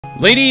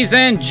Ladies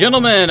and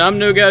gentlemen, I'm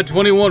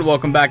NoGuy21.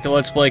 Welcome back to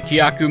Let's Play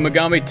Kyūyaku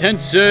Megami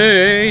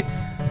Tensei.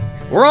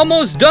 We're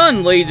almost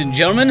done, ladies and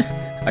gentlemen.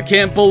 I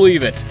can't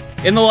believe it.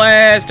 In the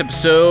last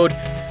episode,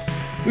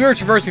 we were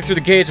traversing through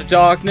the gates of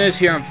darkness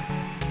here in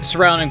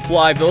surrounding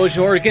Fly Village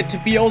in order to get to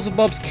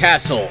Beelzebub's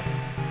castle.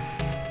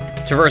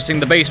 Traversing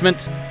the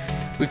basement,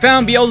 we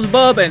found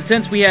Beelzebub, and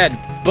since we had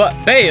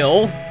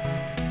Baal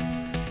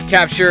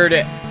captured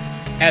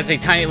as a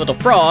tiny little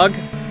frog,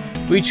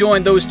 we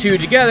joined those two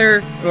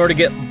together in order to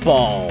get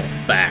Baal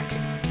back.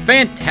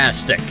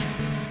 Fantastic.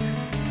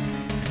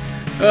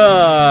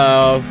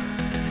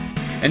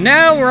 And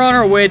now we're on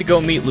our way to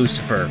go meet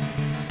Lucifer,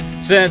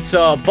 since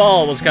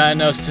Baal was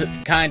kind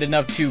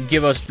enough to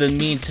give us the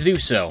means to do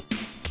so.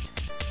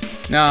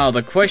 Now,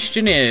 the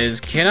question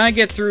is, can I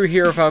get through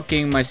here without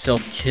getting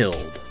myself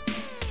killed?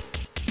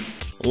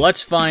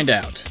 Let's find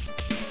out.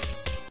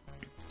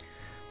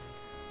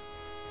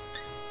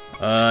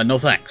 No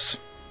thanks.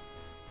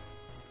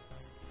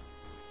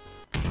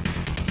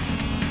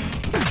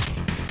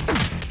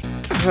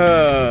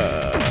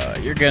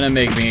 You're gonna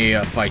make me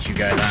fight you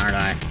guys, aren't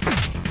I?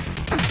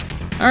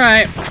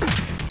 Alright.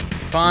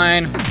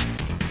 Fine.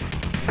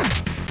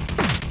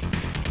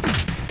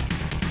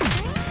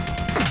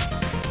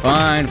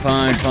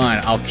 Fine.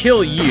 I'll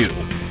kill you.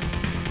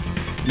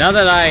 Now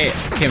that I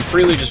can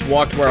freely just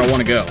walk to where I want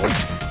to go,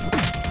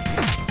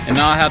 and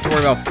not have to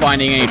worry about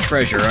finding any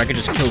treasure, I could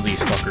just kill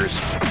these fuckers.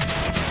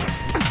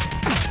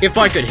 If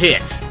I could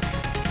hit.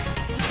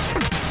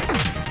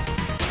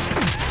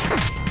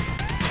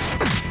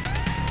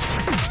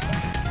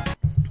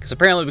 Because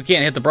apparently we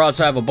can't hit the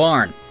broadside of a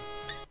barn.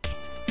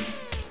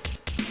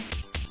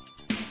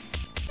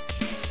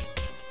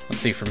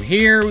 Let's see, from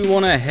here we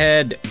want to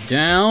head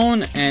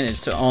down, and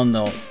it's on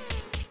the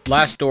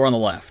last door on the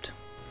left.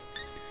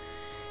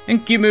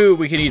 And Kimu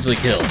we can easily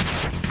kill.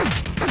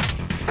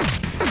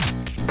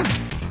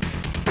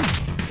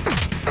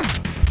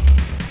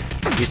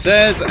 He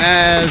says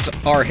as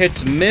our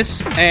hits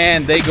miss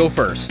and they go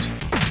first.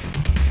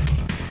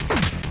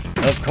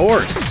 Of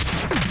course.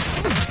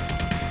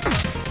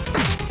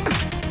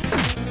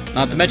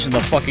 Not to mention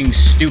the fucking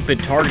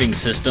stupid targeting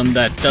system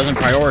that doesn't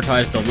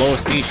prioritize the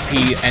lowest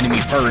HP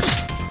enemy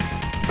first.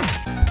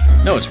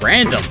 No, it's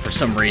random for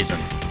some reason.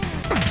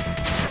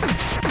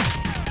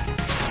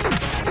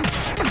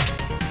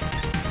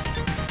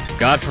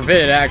 God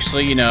forbid it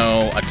actually, you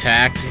know,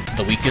 attack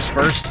the weakest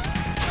first.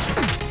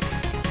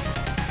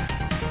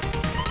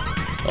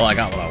 Well, I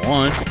got what I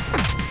want.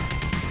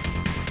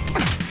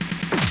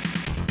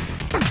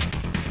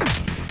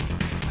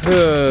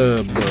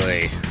 Oh,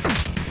 boy.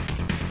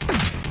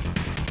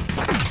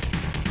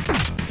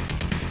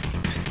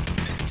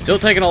 Still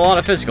taking a lot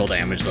of physical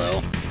damage,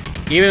 though.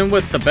 Even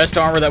with the best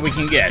armor that we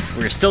can get,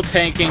 we're still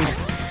taking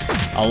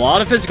a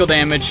lot of physical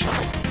damage,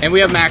 and we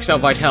have maxed out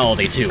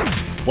vitality, too.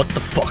 What the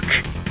fuck?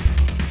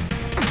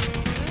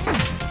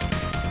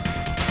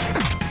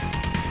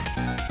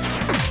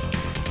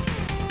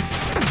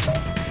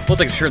 We'll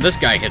make sure this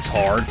guy hits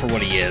hard for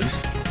what he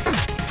is.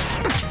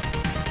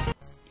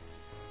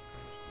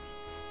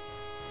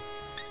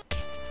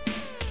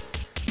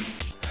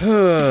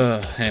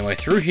 Anyway,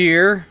 through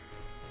here.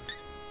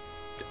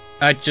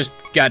 I just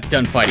got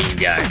done fighting you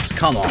guys.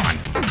 Come on.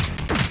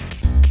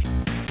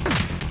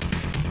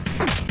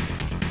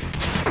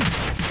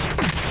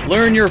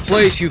 Learn your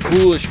place, you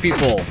foolish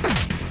people.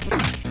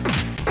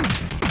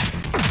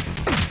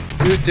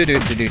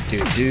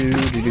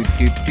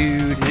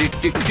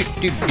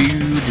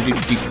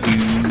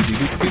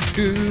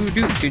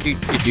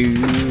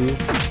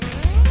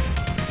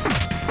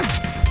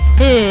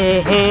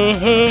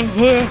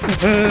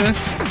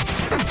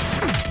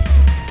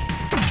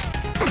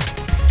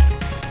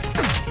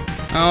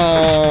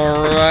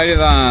 Alrighty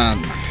then.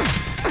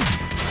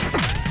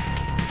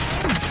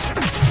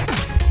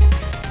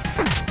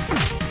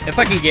 If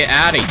I can get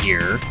out of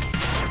here,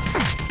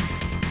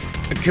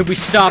 could we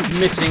stop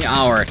missing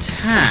our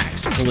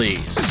attacks,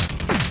 please?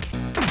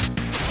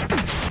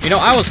 You know,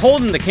 I was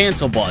holding the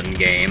cancel button,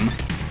 game.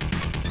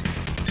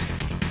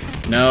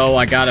 No,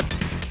 I gotta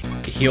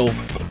heal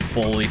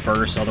fully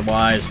first,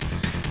 otherwise,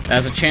 it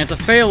has a chance of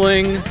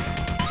failing.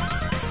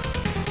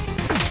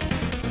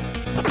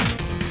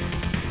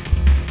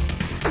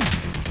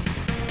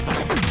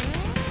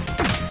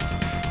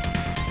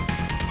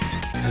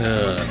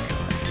 Ugh,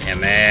 God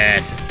damn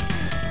it.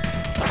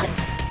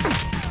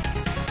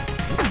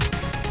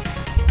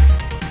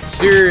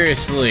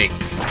 Seriously.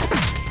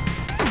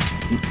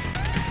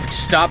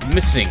 Stop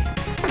missing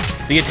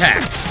the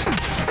attacks.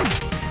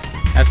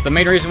 That's the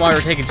main reason why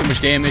we're taking so much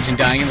damage and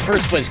dying in the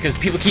first place, because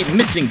people keep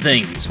missing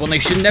things when they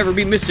should never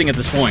be missing at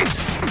this point.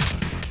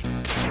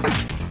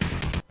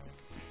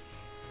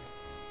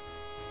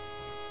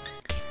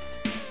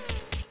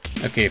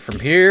 Okay, from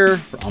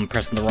here, I'm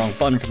pressing the wrong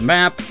button for the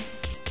map.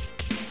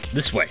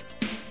 This way.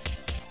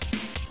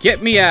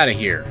 Get me out of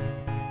here.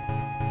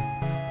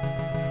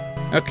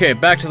 Okay,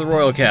 back to the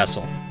Royal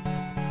Castle.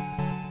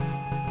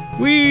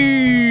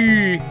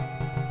 Whee!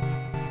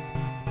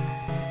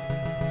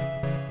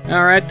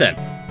 Alright then.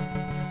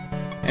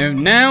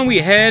 And now we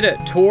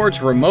head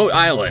towards Remote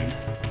Island.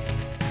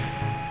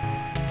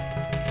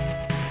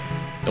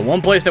 The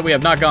one place that we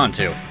have not gone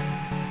to.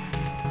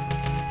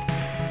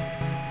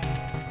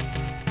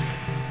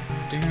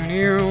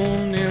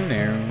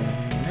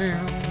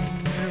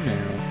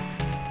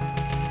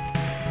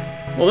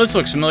 Well, this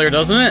looks familiar,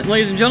 doesn't it,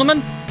 ladies and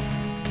gentlemen?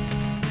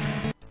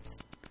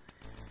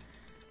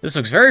 This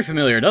looks very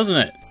familiar, doesn't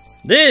it?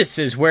 This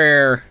is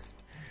where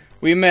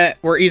we met,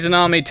 where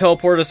Izanami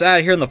teleported us out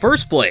of here in the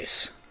first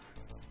place.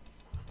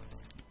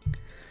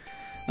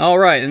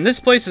 Alright, and this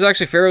place is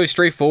actually fairly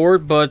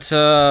straightforward, but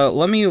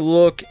let me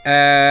look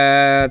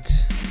at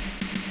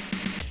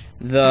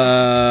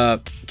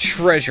the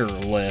treasure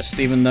list,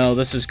 even though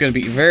this is going to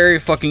be very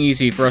fucking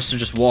easy for us to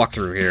just walk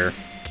through here.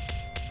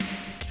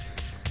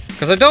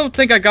 Because I don't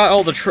think I got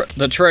all the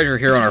treasure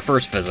here on our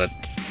first visit.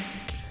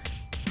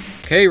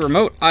 Okay,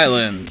 Remote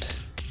Island.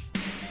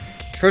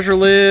 Treasure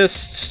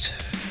list.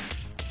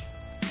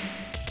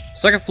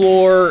 Second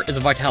floor is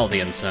a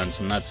Vitality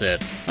Incense, and that's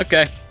it.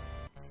 Okay.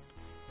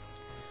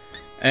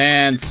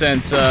 And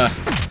since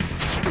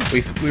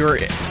we were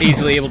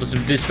easily able to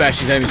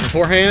dispatch these enemies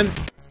beforehand,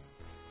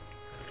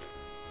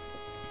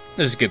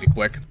 this is gonna be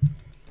quick.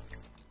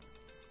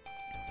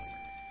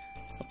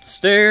 Up the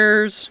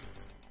stairs.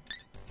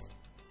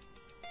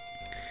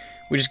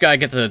 We just gotta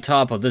get to the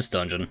top of this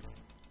dungeon.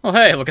 Oh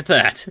hey, look at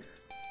that.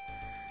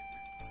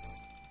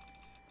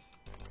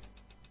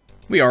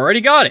 We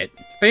already got it.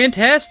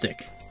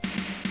 Fantastic.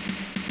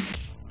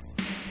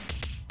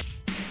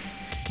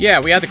 Yeah,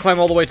 we had to climb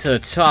all the way to the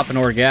top in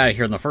order to get out of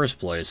here in the first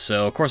place,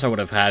 so of course I would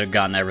have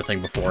gotten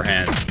everything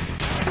beforehand.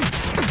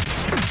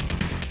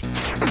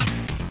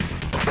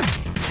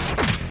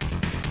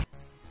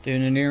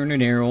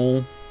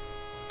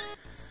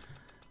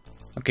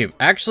 Okay,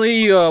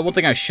 actually, one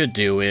thing I should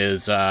do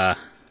is,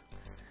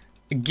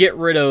 get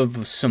rid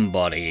of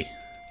somebody.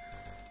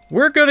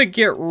 We're gonna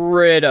get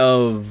rid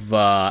of,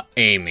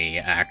 Amy,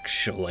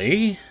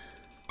 actually.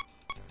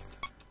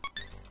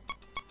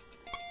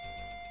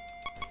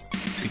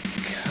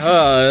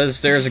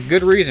 Because there's a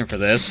good reason for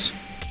this.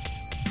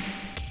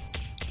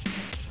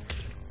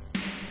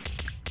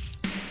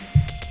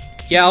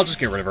 Yeah, I'll just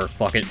get rid of her.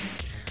 Fuck it.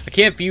 I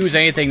can't fuse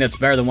anything that's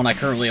better than one I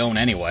currently own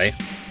anyway.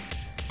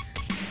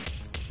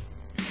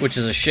 Which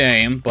is a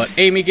shame, but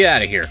Amy, get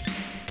out of here.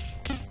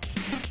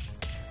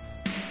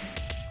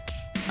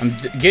 I'm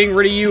getting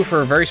rid of you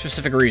for a very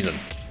specific reason.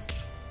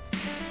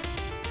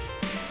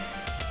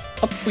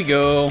 Up we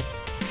go.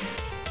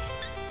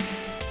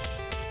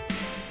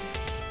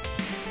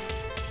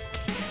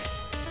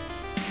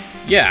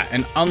 Yeah,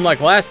 and unlike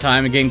last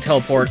time and getting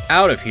teleport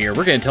out of here,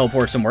 we're getting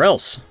teleport somewhere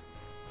else.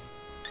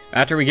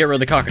 After we get rid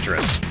of the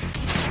cockatrice.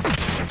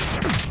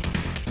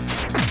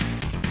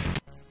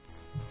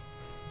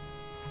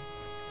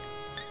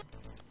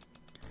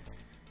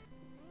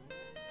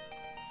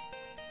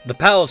 The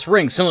palace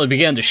ring suddenly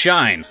began to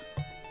shine.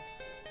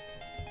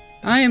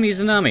 I am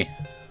Izanami.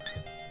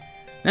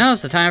 Now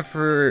is the time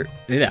to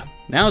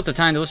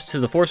listen to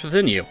the force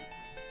within you.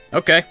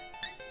 Okay.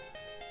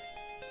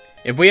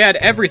 If we had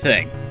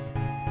everything.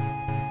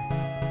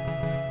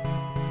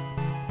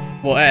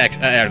 Well, let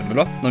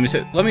me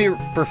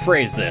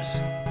rephrase this.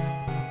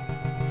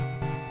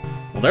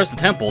 Well, there's the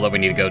temple that we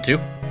need to go to.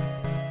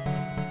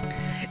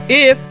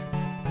 If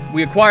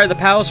we acquire the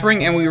palace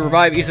ring and we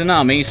revive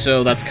Izanami,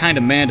 so that's kind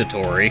of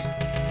mandatory.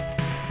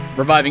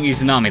 Reviving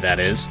Izanami,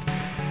 that is.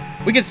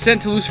 We get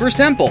sent to Lucifer's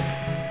temple.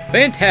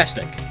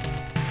 Fantastic.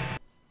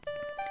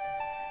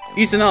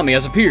 Izanami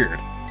has appeared.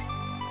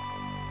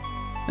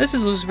 This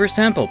is Lucifer's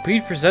temple.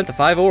 Please present the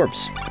 5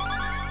 orbs.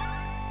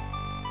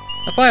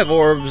 The 5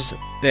 orbs...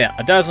 Yeah,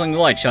 a dazzling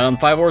light shot on the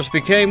 5 orbs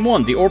became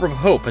 1. The Orb of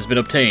Hope has been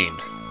obtained.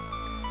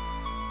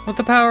 With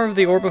the power of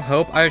the Orb of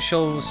Hope, I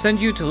shall send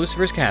you to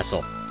Lucifer's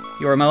castle.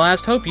 You are my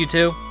last hope, you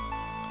two.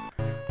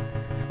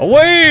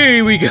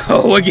 Away we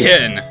go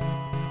again!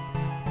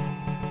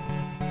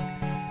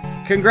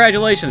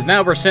 Congratulations,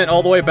 now we're sent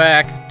all the way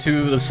back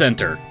to the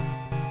center.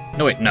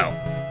 No, wait, no.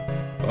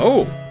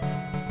 Oh.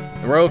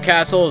 The royal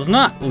castle is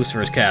not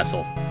Lucifer's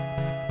castle.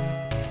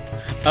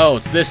 Oh,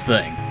 it's this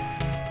thing.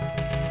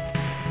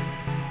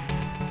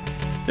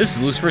 This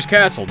is Lucifer's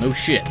castle, no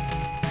shit.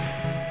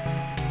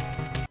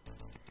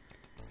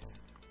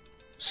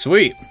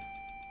 Sweet.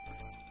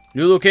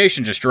 New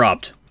location just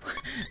dropped.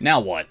 Now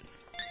what?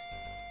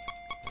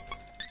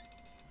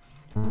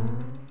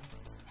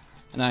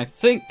 And I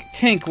think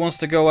Tink wants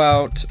to go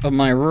out of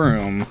my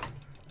room.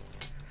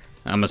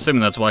 I'm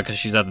assuming that's why, because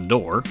she's at the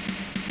door.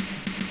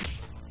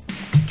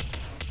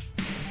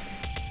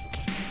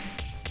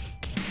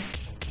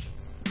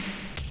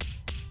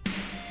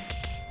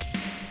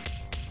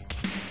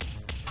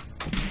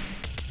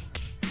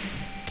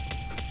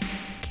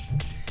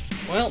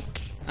 Well,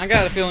 I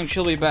got a feeling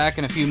she'll be back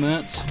in a few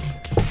minutes.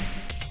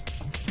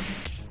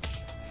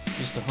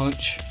 Just a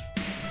hunch.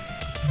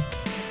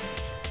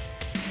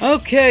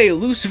 Okay,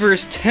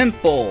 Lucifer's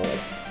temple.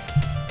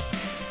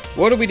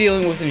 What are we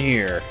dealing with in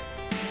here?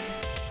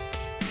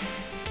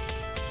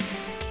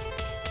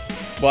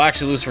 Well,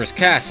 actually, Lucifer's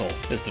castle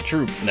is the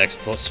true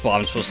next spot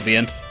I'm supposed to be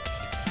in.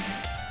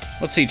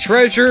 Let's see,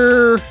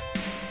 treasure,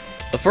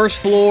 the first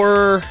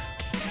floor,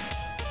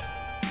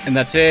 and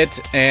that's it,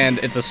 and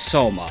it's a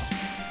Soma.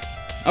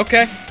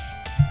 Okay.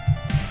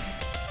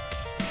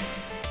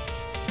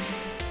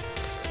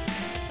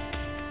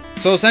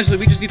 So essentially,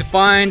 we just need to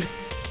find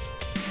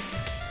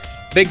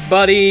Big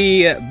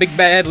Buddy, Big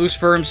Bad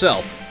Lucifer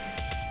himself.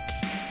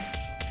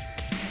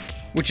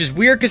 Which is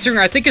weird considering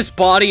I think his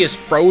body is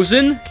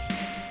frozen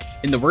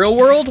in the real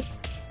world.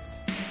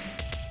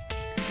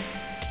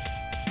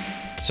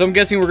 So I'm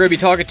guessing we're going to be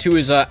talking to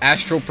his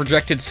astral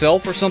projected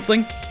self or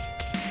something.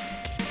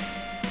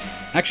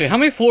 Actually, how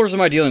many floors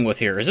am I dealing with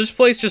here? Is this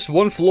place just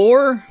one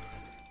floor?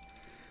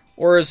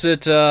 Or is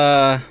it,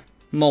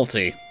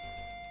 multi?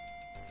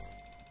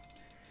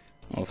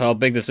 Well, how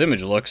big this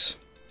image looks.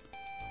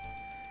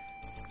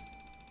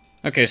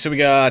 Okay, so we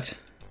got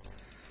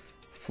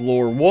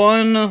floor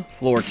 1,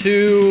 floor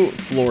 2,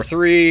 floor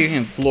 3,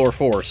 and floor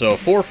 4. So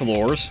 4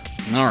 floors.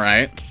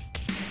 Alright.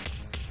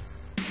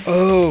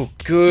 Oh,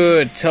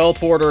 good.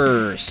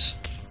 Teleporters.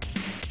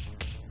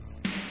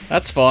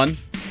 That's fun.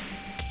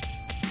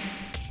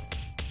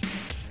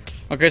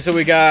 Okay, so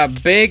we got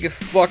a big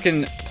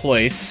fucking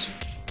place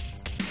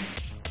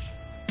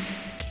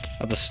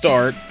at the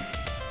start.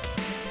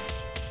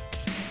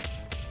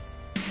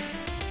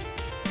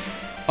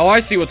 Oh, I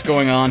see what's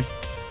going on.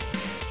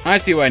 I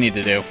see what I need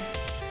to do.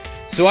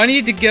 So I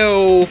need to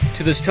go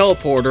to this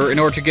teleporter in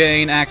order to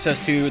gain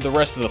access to the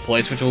rest of the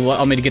place, which will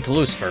allow me to get to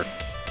Lucifer.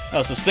 Oh,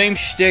 it's the same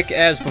shtick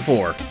as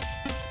before.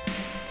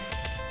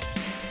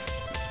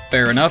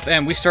 Fair enough,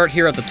 and we start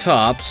here at the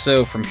top,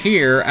 so from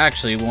here,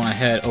 actually, we want to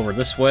head over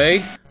this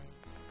way.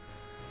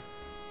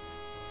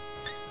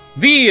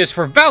 V is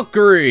for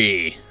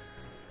Valkyrie!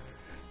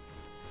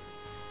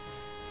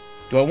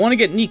 Do I want to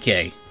get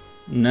Nikke?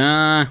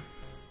 Nah.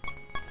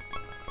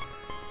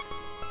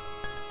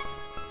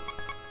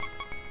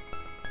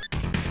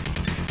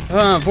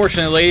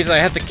 Unfortunately, ladies, I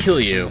have to kill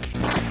you.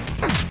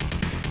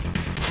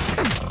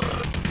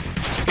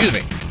 Excuse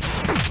me.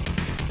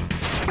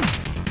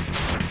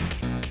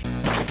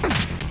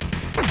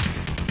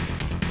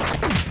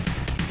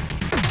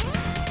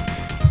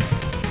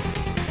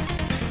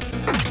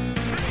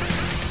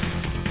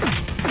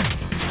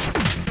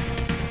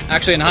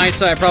 Actually, in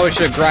hindsight, I probably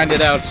should have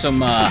grinded out some,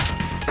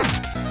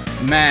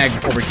 mag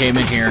before we came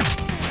in here.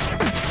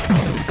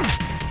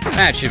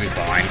 That should be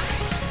fine.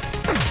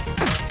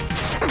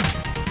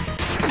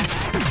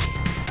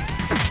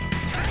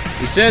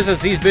 He says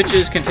as these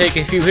bitches can take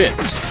a few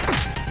hits.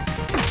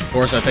 Of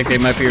course, I think they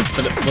might be a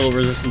little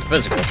resistant to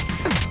physical.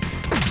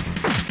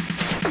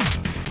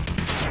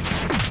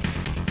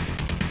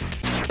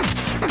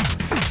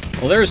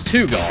 Well, there's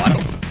 2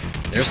 gone.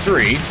 There's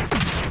 3.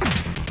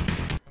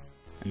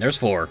 And there's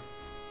 4.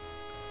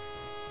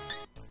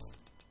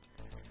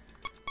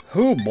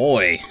 Oh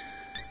boy.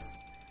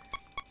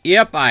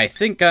 Yep, I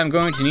think I'm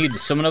going to need to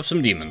summon up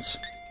some demons.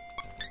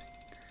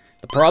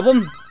 The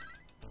problem?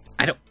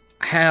 I don't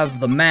have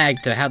the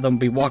mag to have them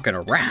be walking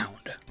around.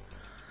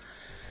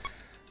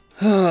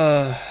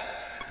 Oh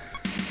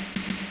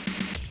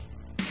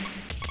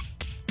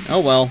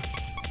well.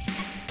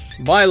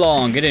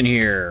 Bailong, get in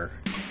here.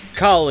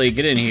 Kali,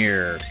 get in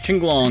here.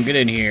 Chinglong, get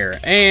in here.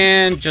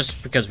 And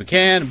just because we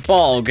can,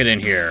 Ball, get in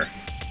here.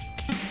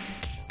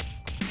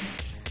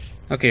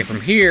 Okay, from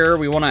here,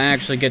 we want to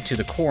actually get to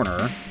the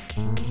corner.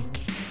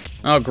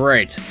 Oh,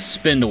 great.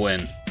 Spin to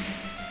win.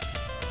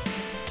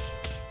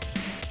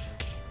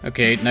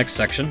 Okay, next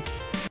section.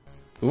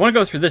 We want to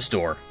go through this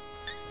door.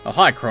 Oh,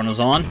 hi,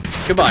 Chronozon.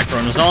 Goodbye,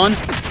 Chronozon.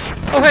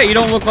 Oh, hey, you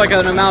don't look like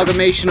an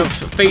amalgamation of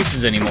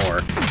faces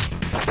anymore.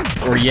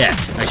 Or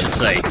yet, I should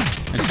say.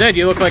 Instead,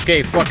 you look like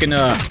a fucking,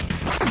 imp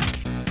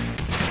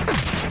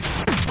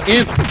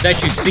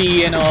that you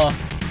see in,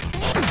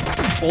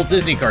 old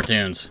Disney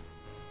cartoons.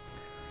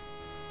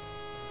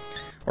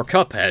 Or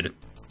Cuphead.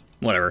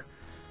 Whatever.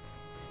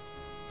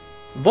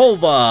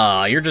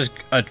 Volva! You're just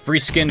a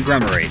reskinned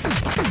Gremory.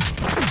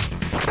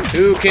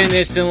 Who can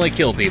instantly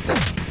kill people.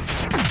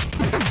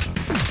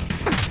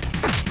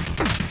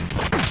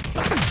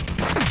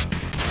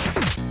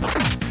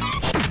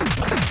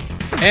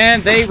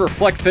 And they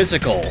reflect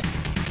physical.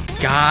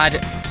 God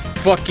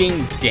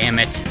fucking damn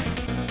it.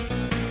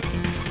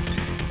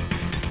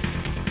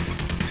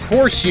 Of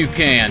course you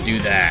can do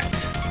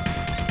that.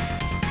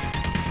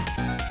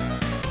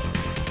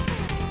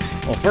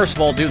 Well, first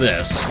of all, do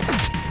this.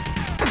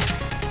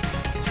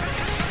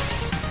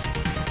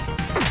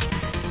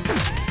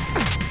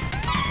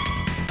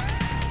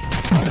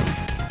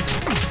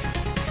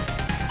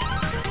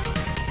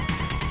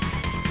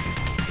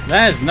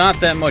 That is not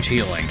that much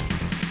healing.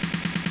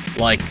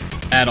 Like,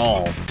 at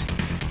all.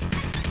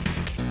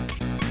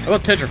 How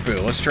about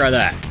Tetrafu? Let's try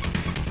that.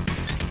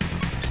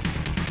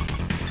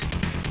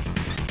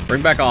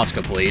 Bring back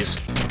Asuka, please.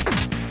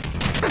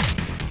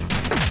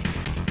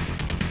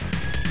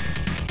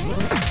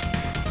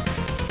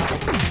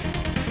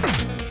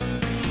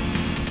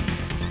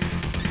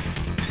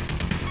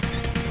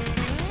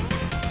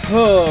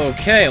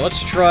 Okay,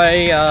 let's try,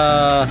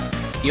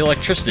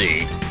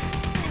 electricity.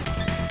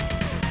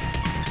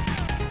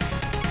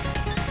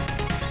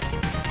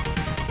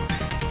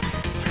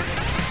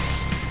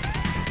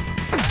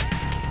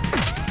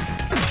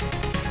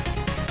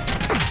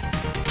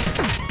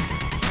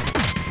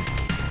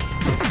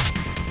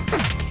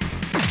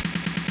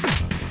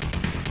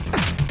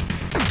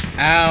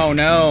 Ow,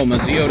 no, my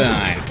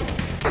Zeodyne.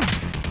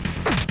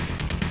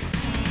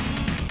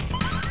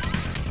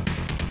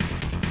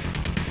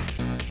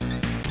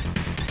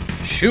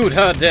 Shoot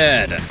her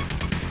dead.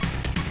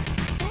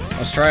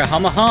 Let's try a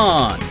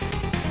Hamahan.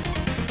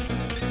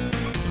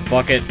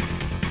 Fuck it.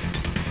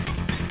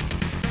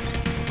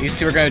 These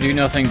two are gonna do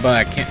nothing, but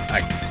I can't.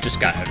 I just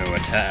gotta do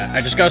attack.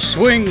 I just gotta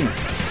swing.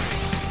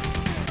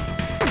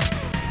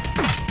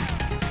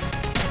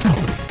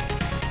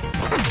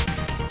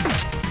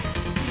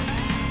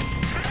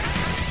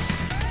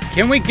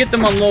 Can we get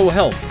them on low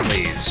health,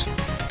 please?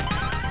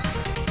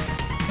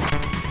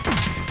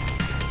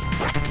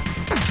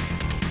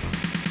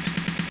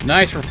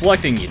 Nice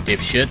reflecting, you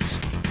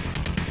dipshits.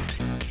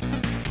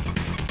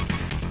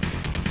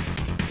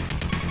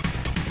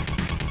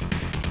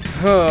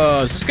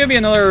 Is this gonna be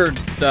another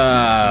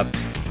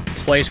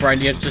place where I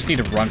just need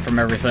to run from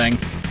everything?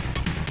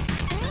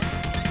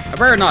 I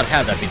better not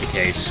have that be the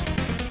case.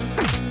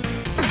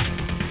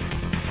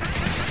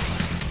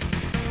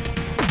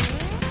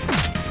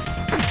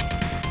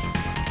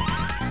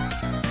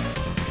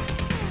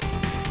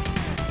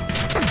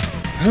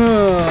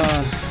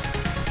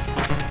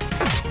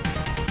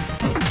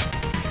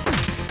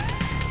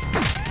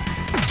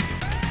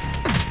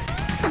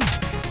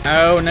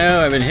 Oh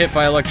no, I've been hit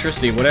by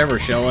electricity. Whatever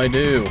shall I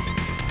do?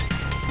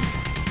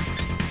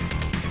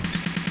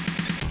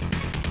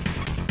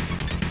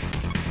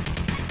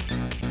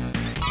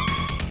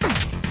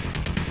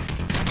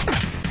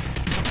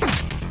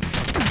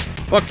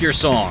 Fuck your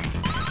song.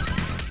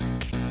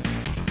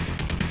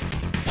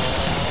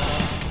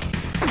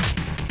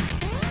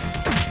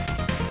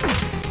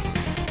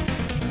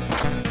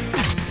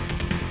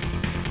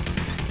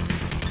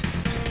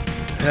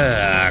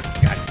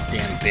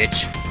 Goddamn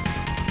bitch.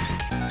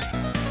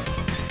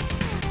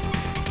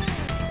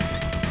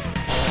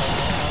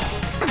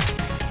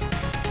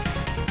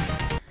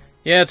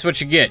 Yeah, that's what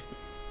you get.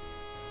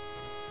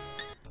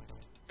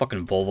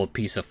 Fucking Volva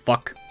piece of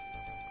fuck.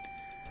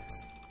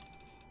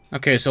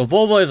 Okay, so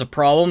Volva is a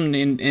problem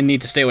and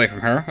need to stay away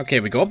from her. Okay,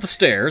 we go up the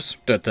stairs.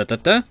 Da, da, da,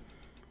 da.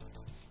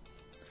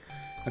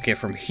 Okay,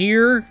 from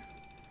here,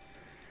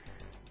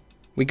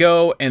 we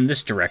go in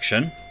this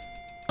direction.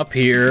 Up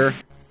here.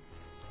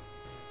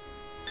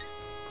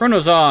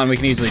 Chrono's on, we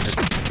can easily just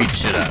beat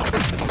shit up.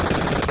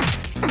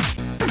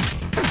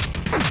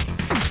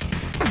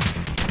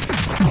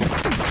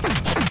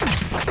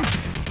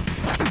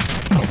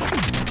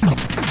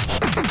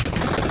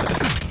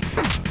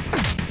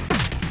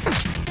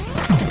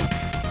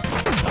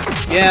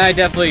 Yeah, I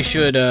definitely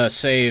should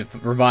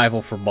save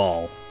Revival for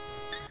Ball.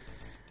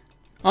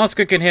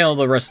 Asuka can handle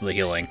the rest of the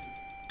healing.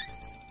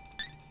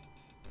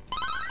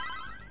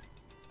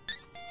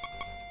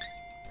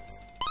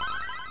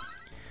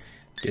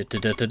 Da, da,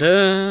 da, da,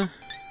 da.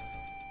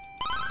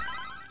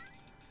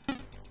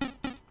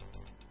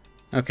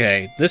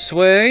 Okay, this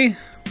way.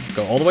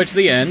 Go all the way to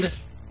the end.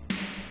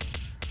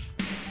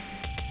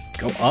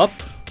 Go up.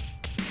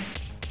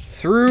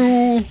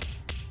 Through...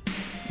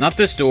 Not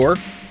this door.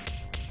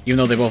 Even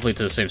though they both lead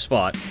to the same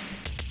spot.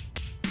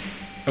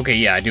 Okay,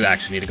 yeah, I do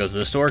actually need to go to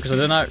this door because I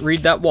did not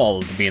read that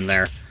wall to be in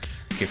there.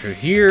 Okay, through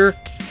here,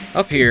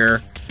 up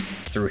here,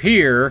 through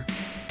here,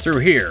 through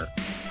here.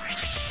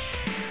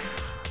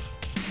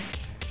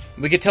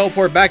 We could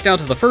teleport back down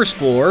to the first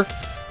floor,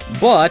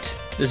 but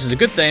this is a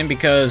good thing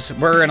because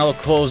we're in a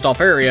closed off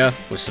area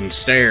with some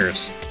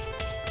stairs.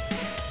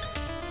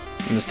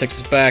 And this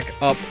takes us back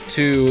up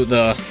to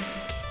the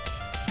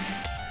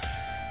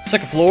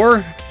second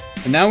floor.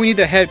 And now we need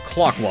to head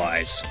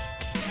clockwise.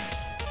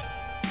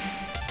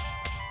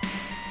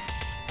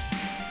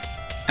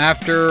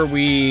 After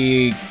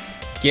we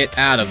get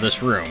out of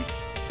this room.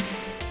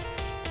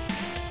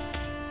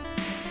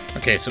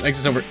 Okay, so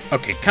exit's over.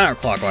 Okay,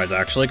 counterclockwise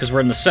actually, because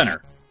we're in the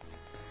center.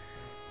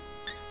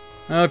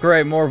 Oh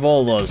great, more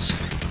Volvas.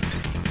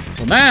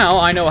 Well now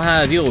I know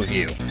how to deal with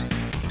you.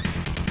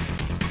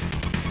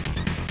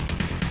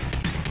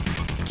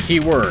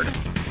 Keyword,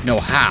 know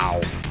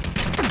how.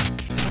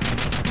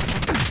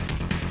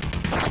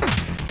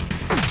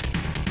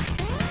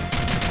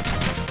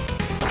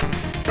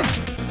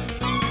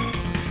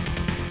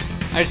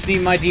 I just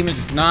need my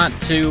demons not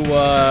to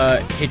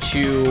hit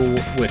you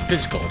with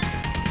physical,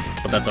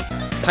 but that's a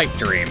pipe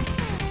dream.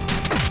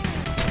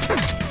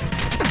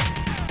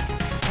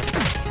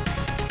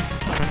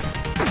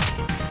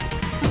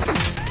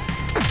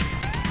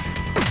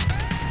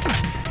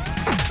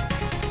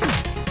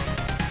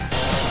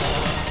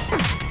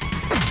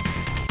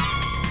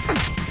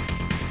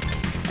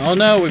 Oh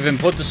no, we've been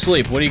put to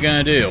sleep. What are you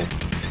gonna do?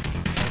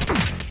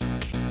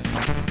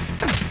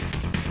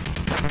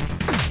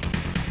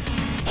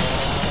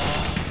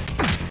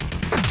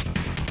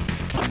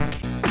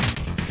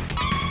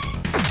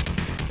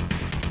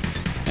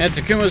 And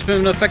Takuma's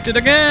been affected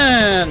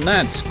again!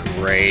 That's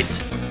great.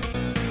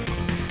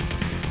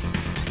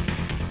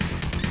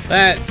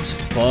 That's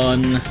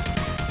fun.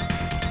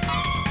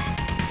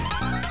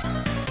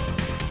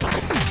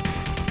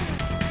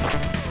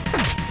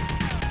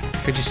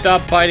 Could you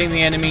stop biting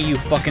the enemy, you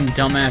fucking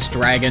dumbass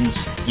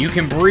dragons? You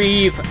can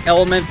breathe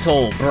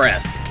elemental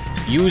breath.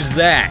 Use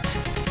that.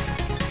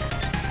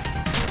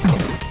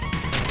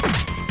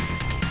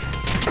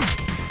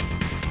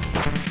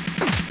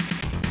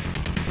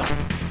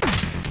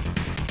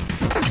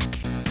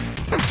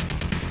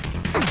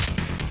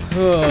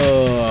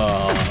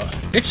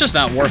 It's just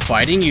not worth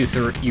fighting you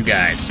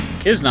guys.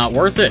 It's not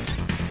worth it.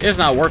 It's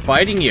not worth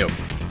fighting you.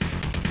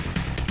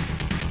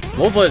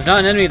 Wolfa is not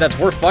an enemy that's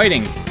worth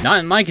fighting. Not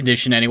in my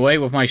condition, anyway,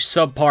 with my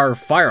subpar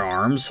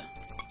firearms.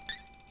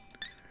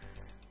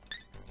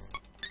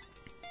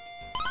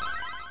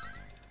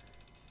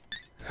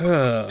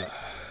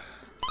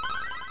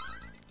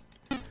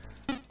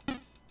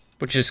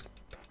 Which is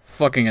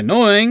fucking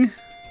annoying.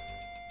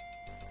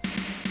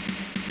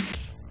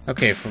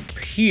 Okay, from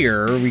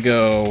here, we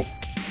go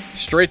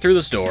straight through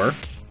this door.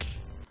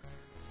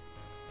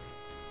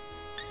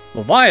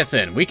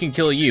 Leviathan, we can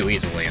kill you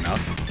easily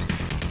enough.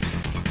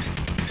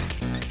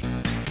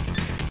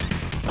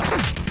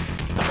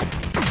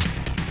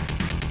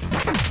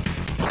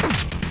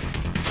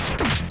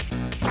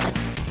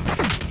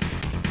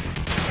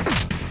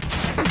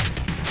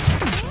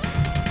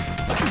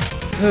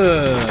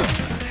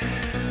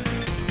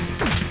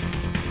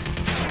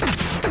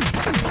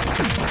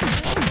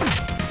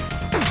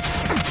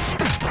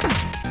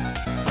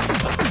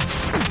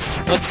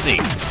 Let's see.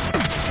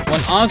 When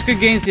Asuka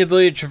gains the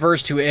ability to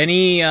traverse to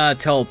any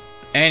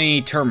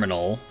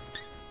terminal.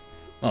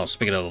 Oh,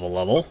 speaking of a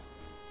level.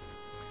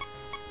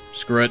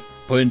 Screw it.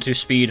 Put it into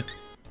speed.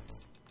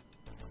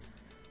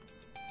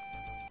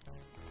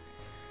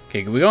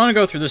 Okay, we want to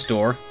go through this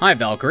door. Hi,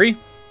 Valkyrie.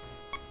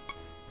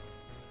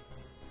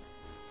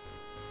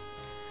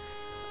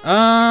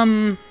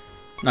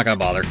 Not gonna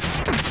bother.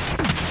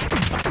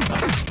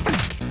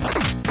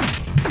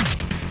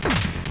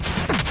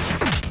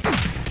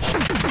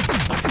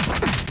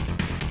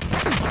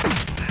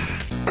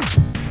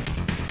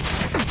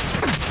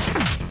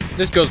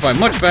 This goes by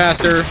much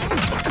faster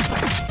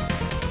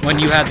when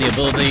you have the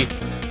ability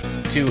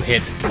to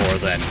hit more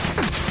than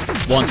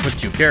once with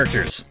 2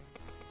 characters.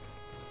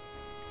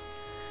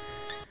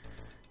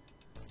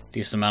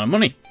 Decent amount of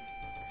money.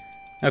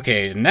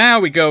 Okay, now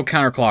we go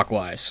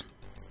counterclockwise.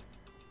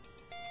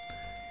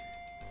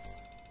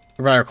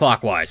 Or rather,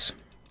 clockwise.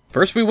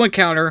 First we went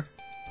counter.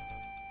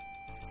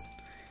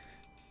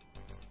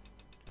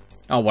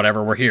 Oh,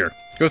 whatever, we're here.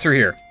 Go through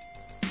here.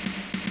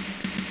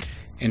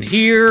 And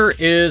here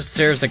is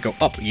stairs that go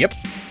up. Yep.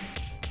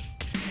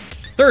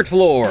 3rd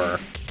floor.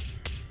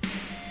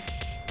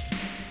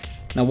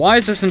 Now, why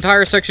is this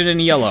entire section in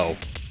yellow?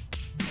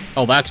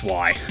 Oh, that's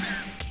why.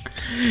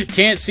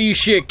 Can't see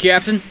shit,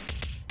 Captain.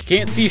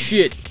 Can't see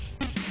shit.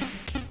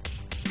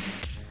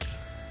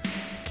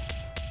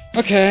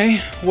 Okay,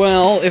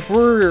 well, if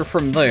we're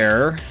from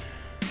there...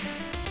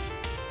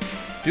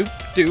 Doop,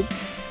 doop.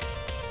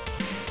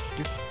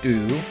 Doop,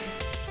 doop.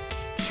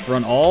 Just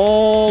run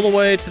all the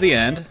way to the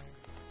end.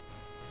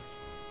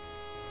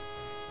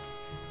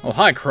 Oh,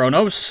 hi,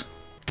 Kronos.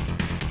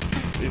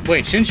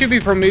 Wait, shouldn't you be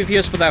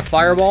Prometheus with that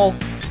fireball?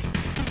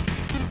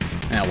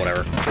 Eh,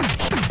 whatever.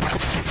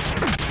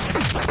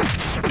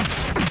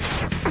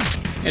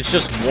 It's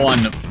just one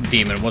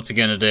demon, what's it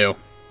gonna do?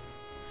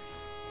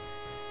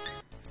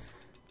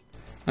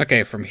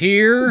 Okay, from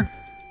here,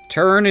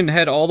 turn and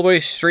head all the way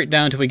straight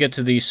down till we get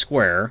to the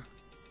square.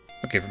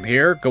 Okay, from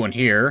here, go in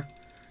here.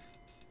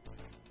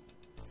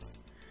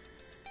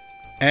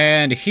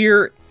 And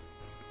here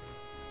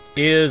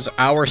is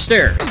our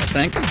stairs, I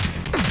think.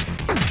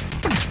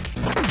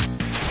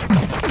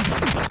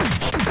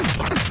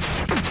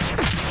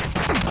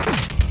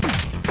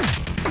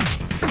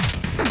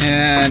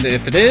 And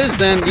if it is,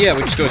 then yeah,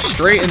 we just go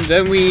straight and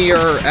then we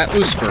are at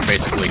Lucifer,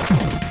 basically.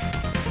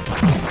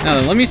 Now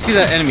then, let me see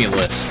that enemy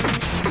list.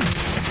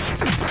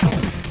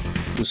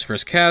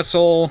 Lucifer's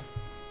Castle.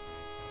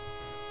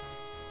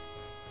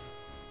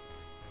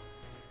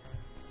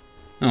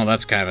 Oh,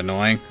 that's kind of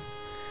annoying.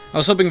 I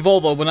was hoping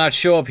Volvo would not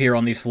show up here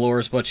on these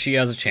floors, but she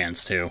has a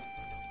chance to.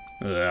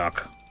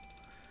 Ugh.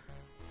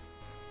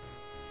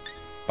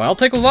 But I'll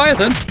take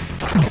Leviathan.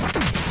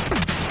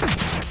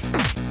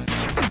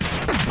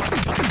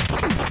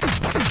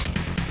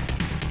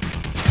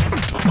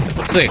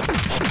 Let's see.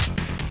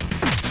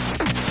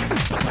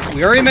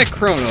 We already met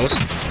Kronos.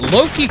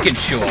 Loki can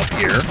show up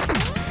here.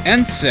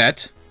 And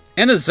Set.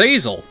 And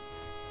Azazel.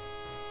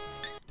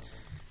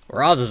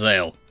 Or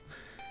Azazel.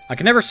 I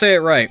can never say it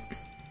right.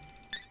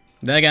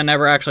 Then again, I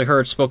never actually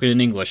heard it spoken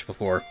in English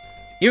before.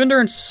 Even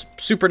during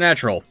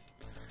Supernatural.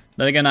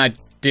 Then again, I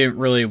didn't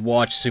really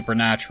watch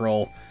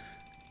Supernatural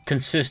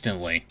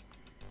consistently.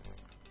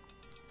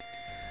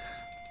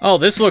 Oh,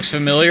 this looks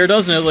familiar,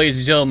 doesn't it, ladies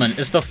and gentlemen?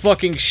 It's the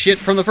fucking shit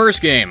from the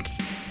first game.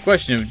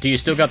 Question, do you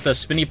still got the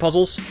spinny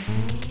puzzles?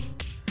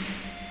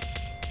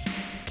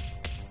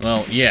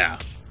 Well, yeah.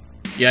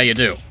 Yeah, you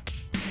do.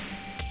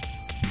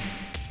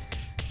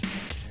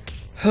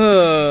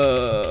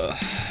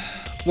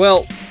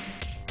 Well,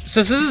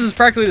 since this is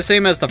practically the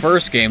same as the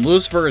first game,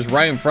 Lucifer is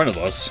right in front of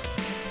us.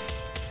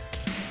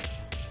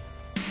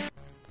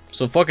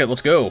 So fuck it,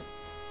 let's go.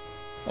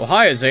 Oh,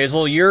 hi,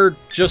 Azazel. You're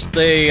just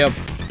a...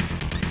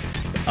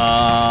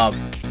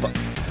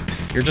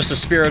 you're just a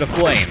spirit of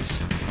flames.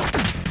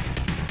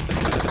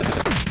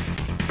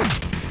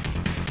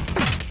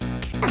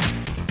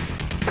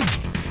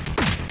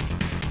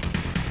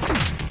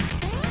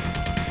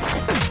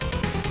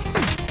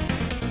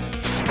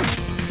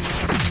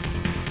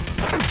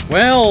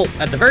 Well,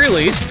 at the very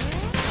least,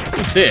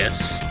 with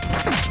this,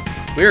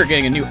 we're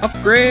getting a new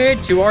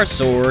upgrade to our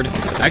sword.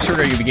 Actually,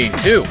 we're going to be getting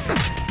two.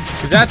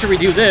 Because after we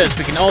do this,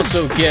 we can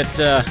also get,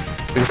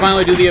 we can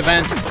finally do the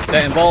event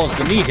that involves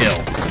the knee hill.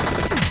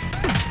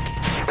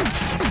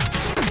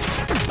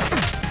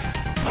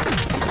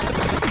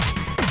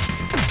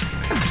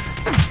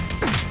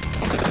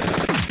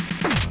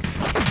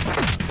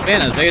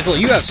 Man, Azazel,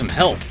 you have some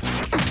health.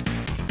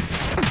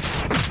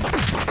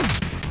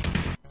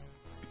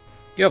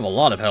 You have a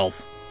lot of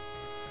health.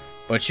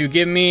 But you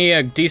give me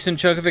a decent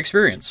chunk of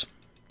experience.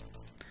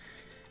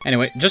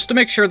 Anyway, just to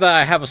make sure that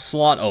I have a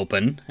slot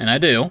open, and I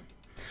do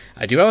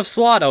have a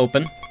slot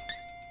open.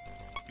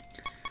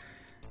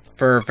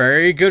 For a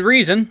very good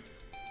reason.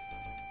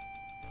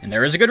 And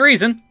there is a good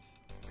reason.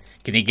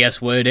 Can you guess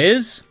what it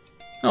is?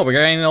 Oh, we're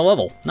getting a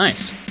level.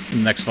 Nice. In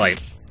the next fight.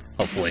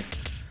 Hopefully.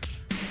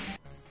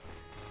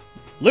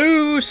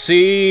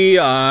 Lucy,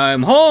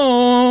 I'm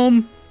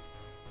home!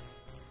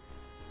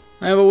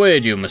 I have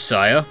awaited you,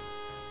 Messiah.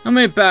 How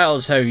many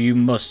battles have you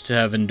must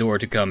have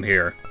endured to come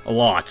here? A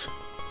lot.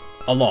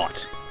 A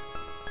lot.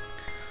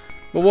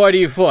 But why do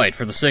you fight?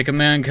 For the sake of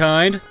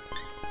mankind?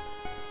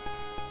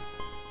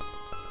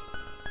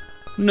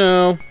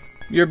 No.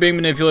 You're being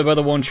manipulated by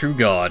the one true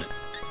God.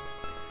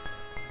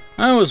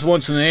 I was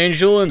once an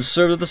angel and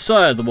served at the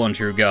side of the one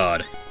true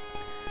God.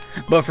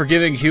 But for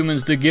giving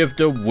humans the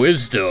gift of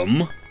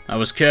wisdom, I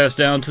was cast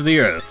down to the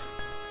earth.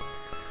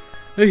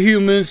 The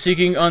human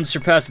seeking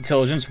unsurpassed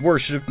intelligence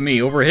worshipped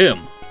me over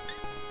him.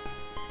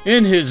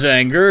 In his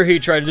anger, he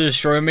tried to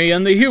destroy me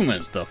and the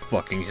humans, the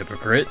fucking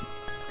hypocrite.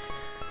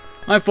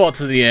 I fought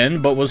to the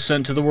end, but was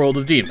sent to the world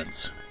of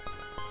demons.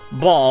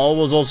 Baal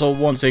was also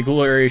once a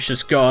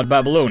glorious god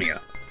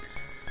Babylonia.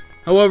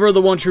 However,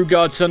 the one true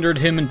God sundered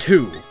him in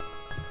two.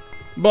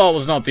 Baal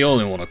was not the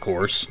only one, of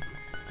course.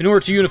 In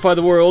order to unify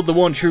the world, the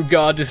one true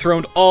God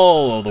dethroned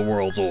all of the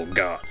world's old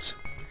gods.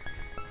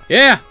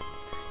 Yeah!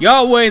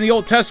 Yahweh in the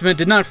Old Testament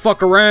did not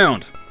fuck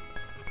around.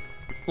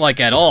 Like,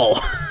 at all.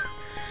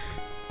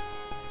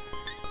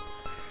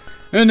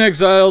 And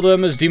exiled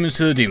them as demons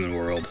to the demon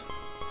world.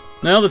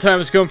 Now the time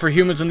has come for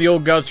humans and the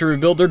old gods to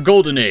rebuild their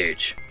golden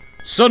age.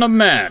 Son of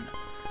man,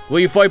 will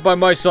you fight by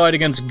my side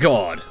against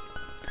God?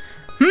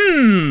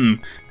 Do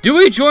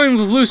we join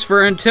with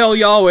Lucifer and tell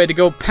Yahweh to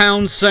go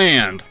pound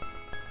sand?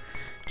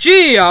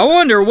 Gee, I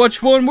wonder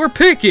which one we're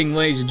picking,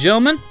 ladies and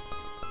gentlemen.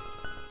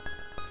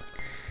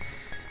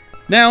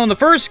 Now, in the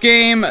first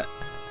game,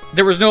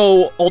 there was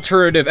no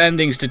alternative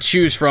endings to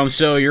choose from,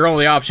 so your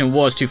only option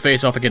was to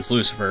face off against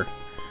Lucifer.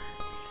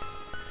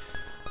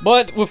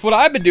 But with what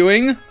I've been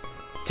doing,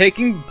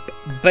 taking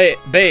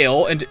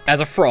Baal and, as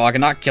a frog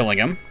and not killing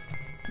him,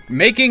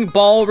 making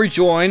Baal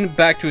rejoin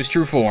back to his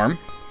true form,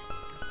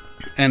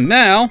 and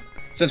now,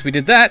 since we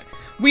did that,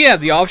 we have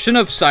the option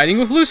of siding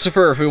with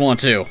Lucifer if we want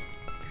to.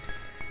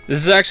 This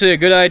is actually a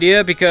good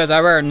idea because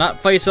I'd rather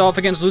not face off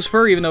against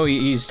Lucifer, even though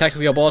he's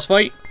technically a boss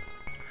fight.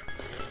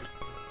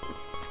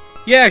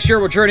 Yeah, sure,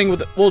 we'll join with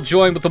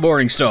the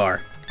Morning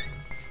Star.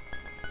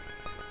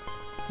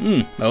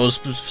 I was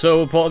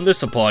so putting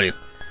this upon you.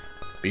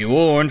 Be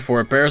warned, for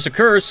it bears a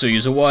curse, so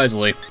use it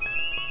wisely.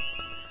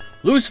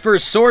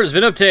 Lucifer's sword has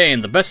been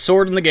obtained, the best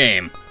sword in the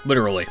game.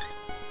 Literally.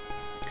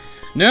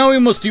 Now we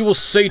must deal with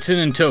Satan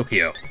in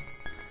Tokyo.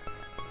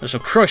 I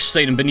shall crush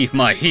Satan beneath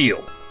my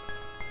heel.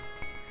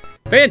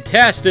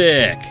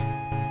 Fantastic!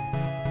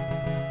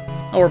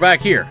 Oh, we're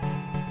back here.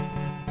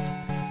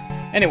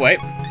 Anyway.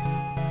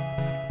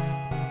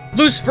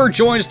 Lucifer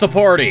joins the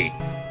party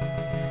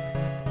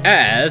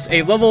as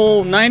a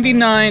level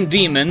 99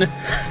 demon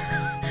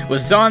with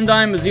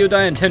Zondyne,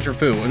 Meziodine, and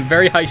Tentrafu, and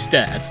very high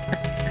stats.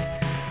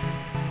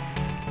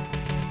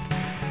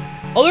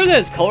 Other than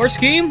his color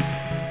scheme,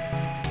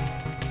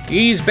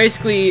 he's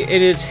basically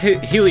in his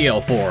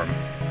Helio form.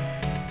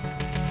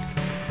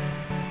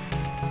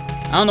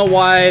 I don't know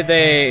why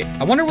they...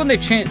 I wonder when they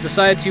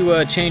decided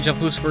to change up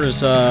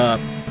Lucifer's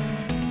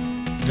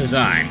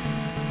design.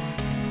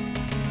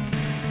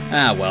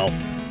 Ah, well.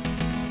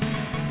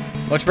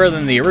 Much better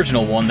than the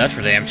original one, that's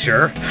for damn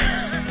sure.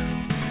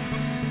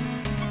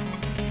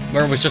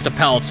 Where it was just a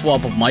palette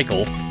swap of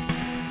Michael,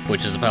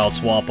 which is a palette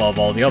swap of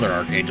all the other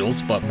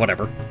Archangels, but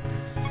whatever.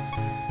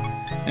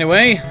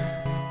 Anyway,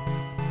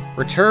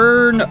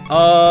 return,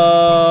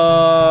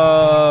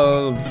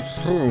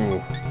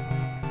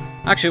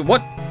 Actually,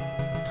 what?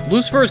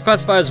 Lucifer is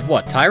classified as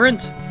what?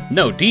 Tyrant?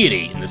 No,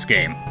 deity in this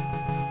game.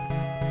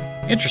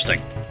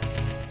 Interesting.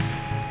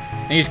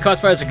 And he's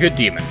classified as a good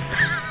demon.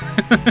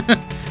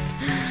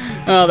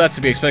 Oh, that's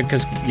to be expected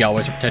because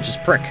Yahweh's a pretentious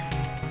prick.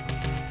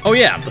 Oh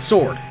yeah, the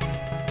sword.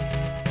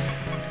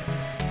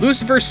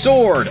 Lucifer's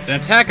sword, an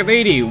attack of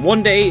 80,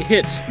 1 to 8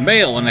 hits,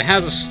 male, and it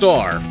has a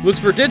star.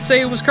 Lucifer did say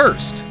it was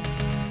cursed,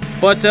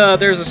 but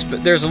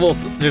there's a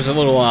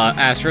little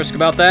asterisk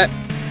about that.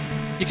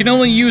 You can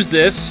only use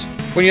this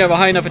when you have a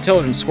high enough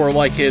intelligence score,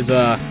 like his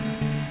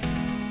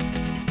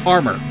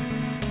armor.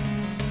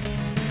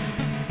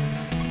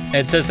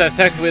 It says that's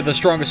technically the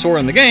strongest sword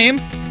in the game.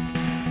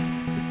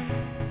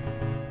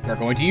 We're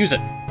going to use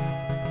it.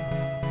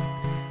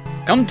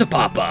 Come to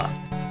Papa.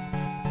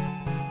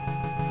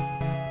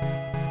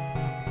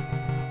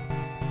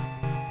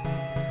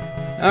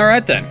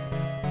 Alright then.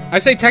 I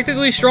say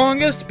technically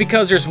strongest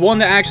because there's one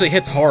that actually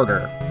hits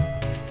harder.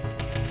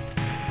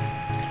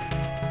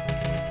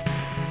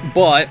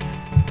 But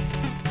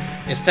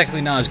it's technically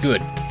not as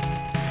good.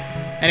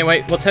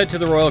 Anyway, let's head to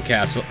the royal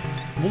castle.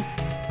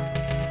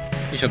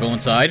 We shall go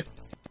inside.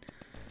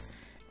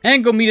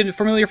 And go meet a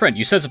familiar friend.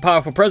 You sense a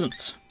powerful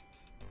presence.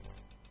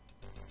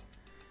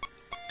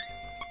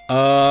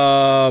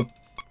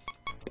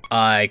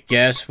 I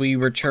guess we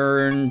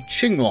return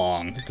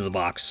Qinglong to the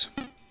box.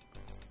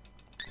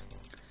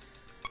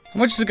 How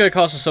much is it gonna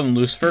cost to summon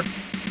Lucifer?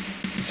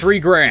 3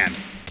 grand.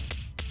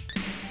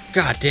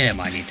 God damn,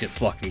 I need to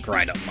fucking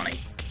grind up money.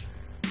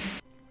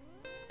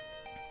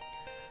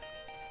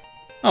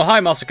 Oh, hi,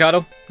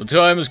 Masakato. The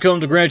time has come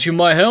to grant you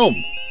my helm.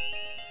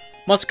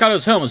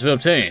 Masakato's helm has been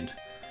obtained.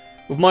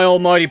 With my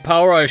almighty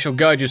power, I shall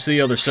guide you to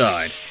the other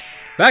side.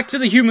 Back to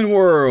the human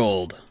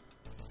world.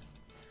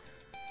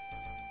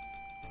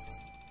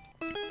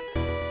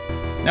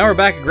 Now we're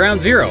back at ground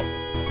zero.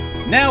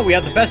 Now we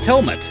have the best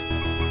helmet.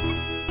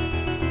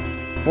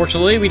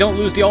 Fortunately, we don't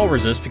lose the all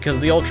resist because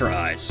of the ultra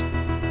eyes.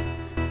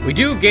 We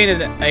do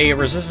gain a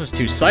resistance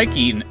to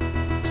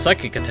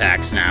psychic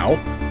attacks now.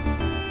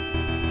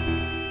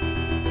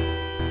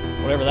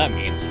 Whatever that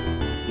means.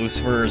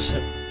 Lucifer's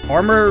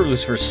armor,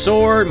 Lucifer's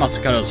sword,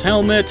 Masakato's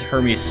helmet,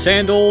 Hermes'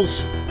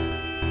 sandals.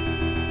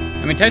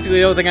 I mean, technically,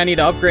 the only thing I need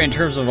to upgrade in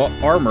terms of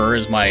armor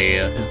is my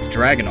the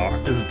dragon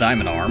arm, is the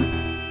diamond arm.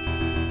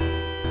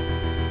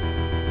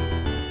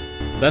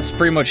 That's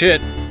pretty much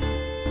it.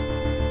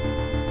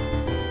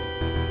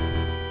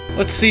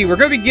 Let's see, we're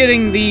going to be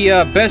getting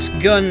the best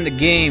gun in the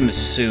game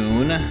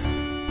soon.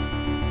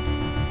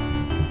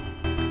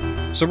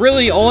 So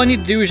really, all I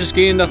need to do is just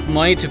gain enough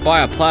money to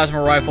buy a plasma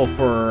rifle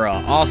for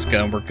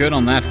Asuka, and we're good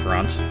on that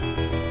front.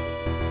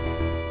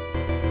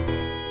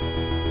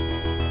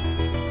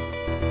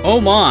 Oh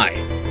my!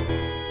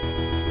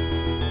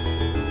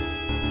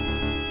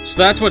 So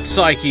that's what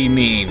Psyche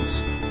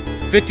means.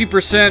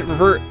 50%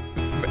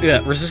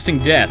 resisting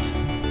death.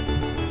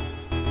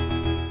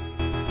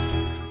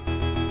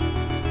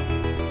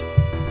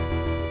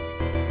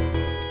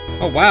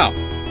 Oh, wow.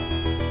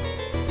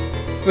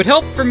 It would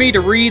help for me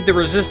to read the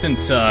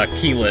resistance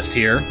key list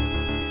here.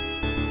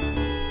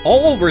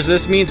 All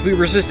resist means we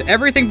resist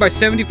everything by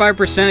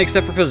 75%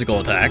 except for physical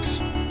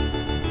attacks.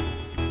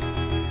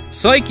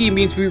 Psyche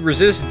means we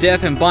resist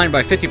death and bind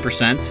by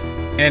 50%,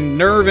 and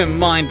nerve and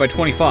mind by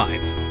 25%.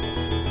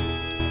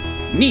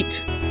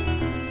 Neat.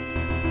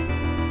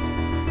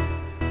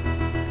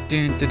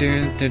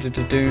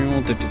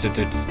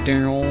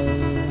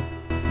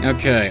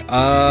 Okay,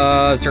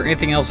 is there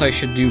anything else I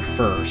should do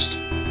first?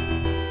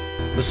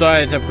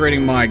 Besides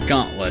upgrading my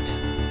gauntlet.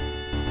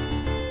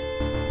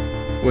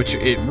 Which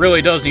it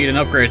really does need an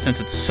upgrade since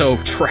it's so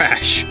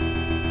trash.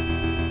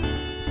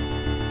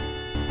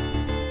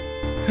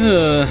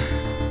 The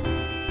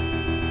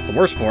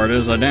worst part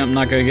is I'm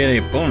not going to get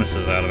any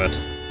bonuses out of it.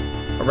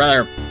 Or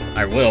rather,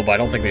 I will, but I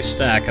don't think they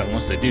stack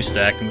unless they do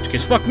stack, in which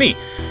case, fuck me.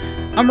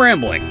 I'm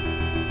rambling.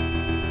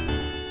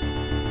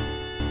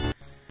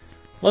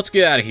 Let's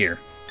get out of here.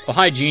 Oh,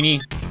 hi,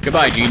 Genie.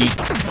 Goodbye, Genie.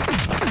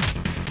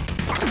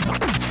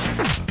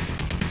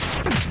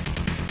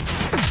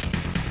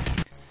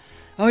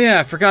 Oh yeah,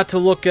 I forgot to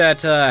look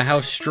at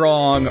how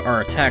strong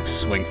our attacks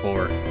swing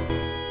for.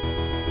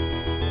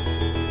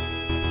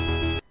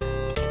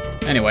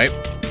 Anyway,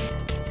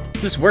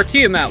 this is where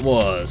Tiamat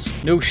was.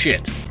 No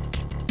shit.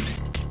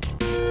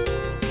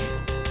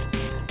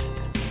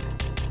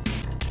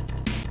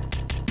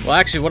 Well,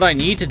 actually, what I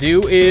need to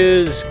do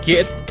is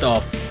get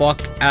the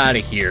fuck out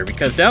of here,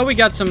 because now we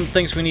got some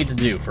things we need to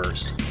do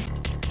first.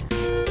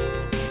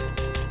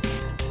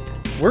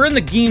 We're in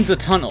the Ginza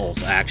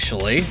tunnels,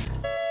 actually.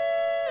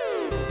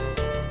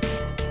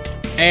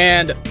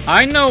 And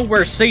I know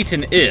where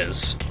Satan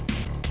is.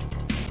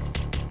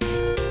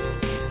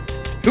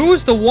 Who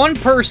is the one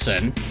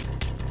person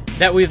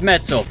that we've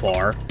met so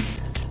far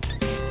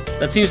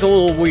that seems a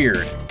little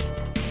weird?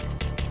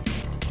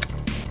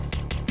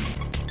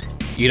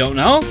 You don't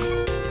know?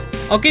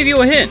 I'll give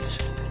you a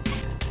hint.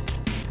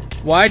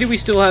 Why do we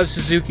still have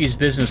Suzuki's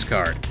business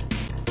card?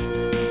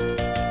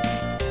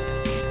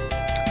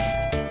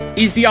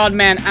 He's the odd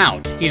man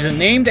out. He's a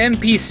named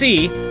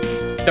NPC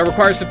that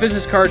requires a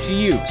business card to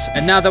use.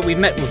 And now that we've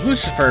met with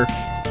Lucifer,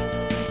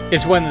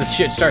 is when this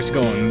shit starts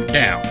going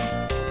down.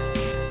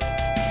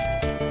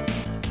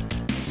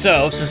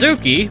 So,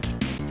 Suzuki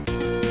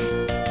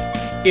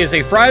is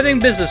a thriving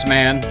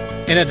businessman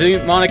in a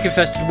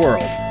demonic-infested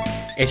world.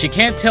 If you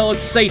can't tell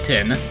it's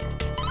Satan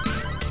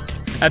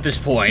at this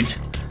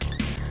point,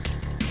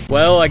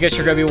 well, I guess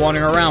you're gonna be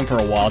wandering around for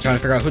a while trying to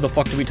figure out who the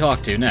fuck do we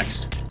talk to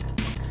next.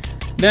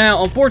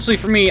 Now, unfortunately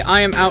for me,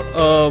 I am out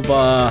of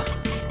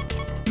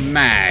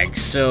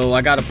mags, so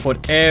I gotta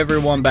put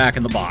everyone back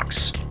in the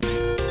box.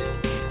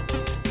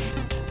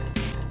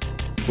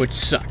 Which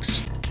sucks.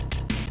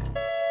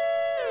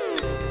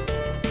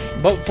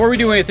 But before we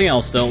do anything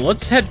else, though,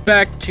 let's head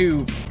back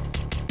to...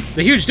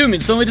 The huge doom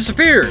suddenly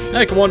disappeared!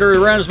 I can wander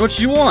around as much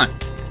as you want.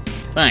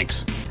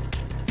 Thanks.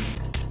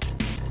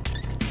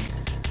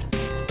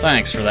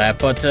 Thanks for that,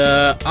 but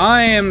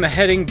I am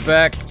heading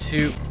back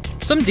to...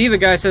 Some diva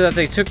guy said that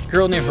they took a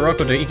girl named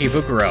Hiroko to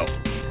Ikebukuro.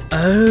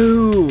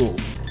 Oh!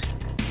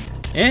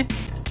 Eh?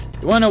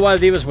 You wanna know why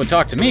the divas would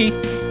talk to me?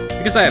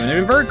 Because I haven't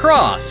been very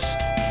cross.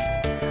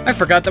 I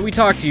forgot that we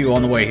talked to you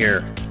on the way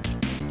here.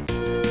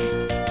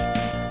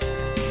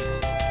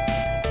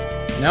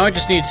 Now I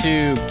just need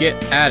to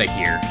get out of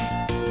here.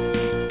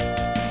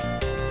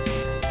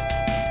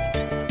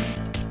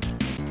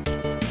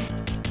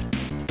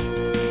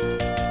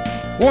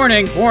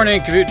 Warning,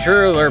 warning,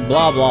 computer,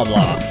 blah, blah,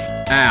 blah.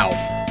 Ow.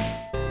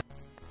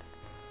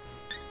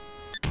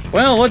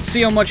 Well, let's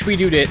see how much we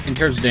do in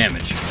terms of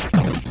damage.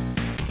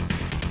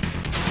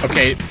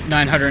 Okay,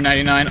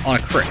 999 on a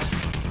crit.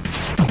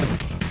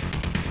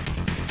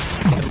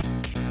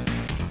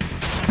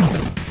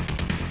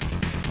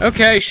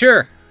 Okay,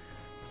 sure.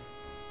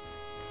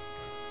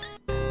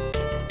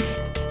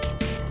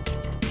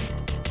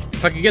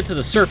 If I could get to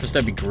the surface,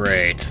 that'd be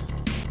great.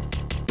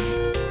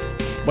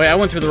 Wait, I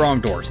went through the wrong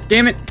doors.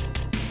 Damn it!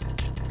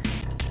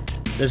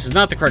 This is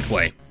not the correct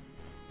way.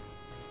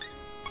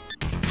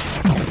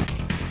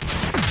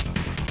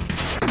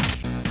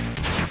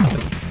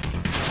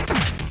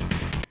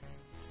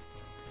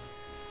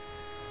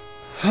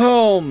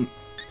 Oh,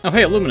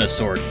 hey, a luminous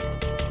sword.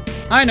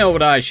 I know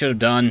what I should have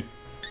done.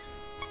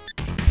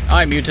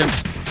 Hi, mutant.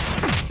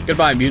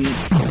 Goodbye, mutant.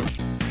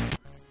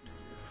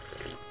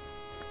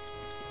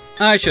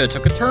 I should have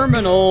took a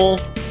terminal.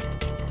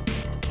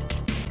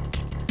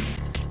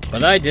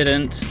 But I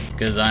didn't,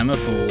 because I'm a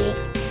fool.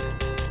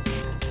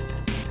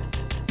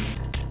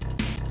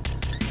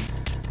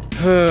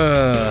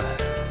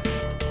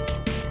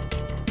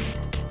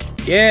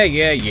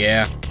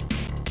 Yeah.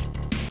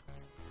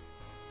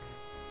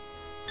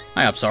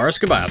 Hi, Apsaris.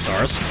 Goodbye,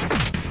 Apsaris.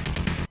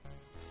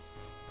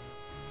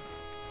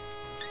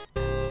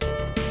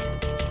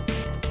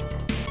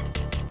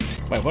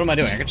 Wait, what am I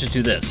doing? I could just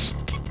do this.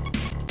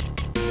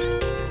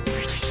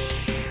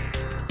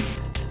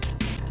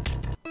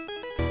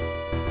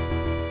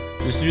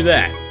 Just do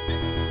that.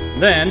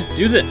 Then,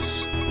 do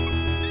this.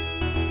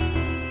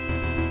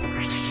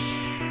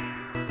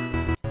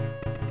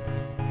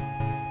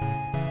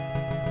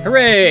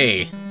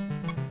 Hooray!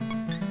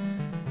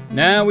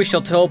 Now we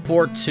shall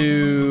teleport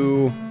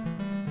to...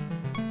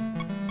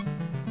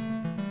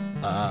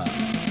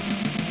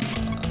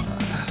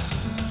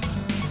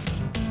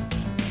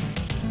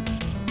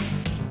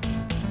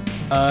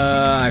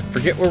 I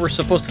forget where we're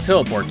supposed to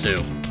teleport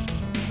to.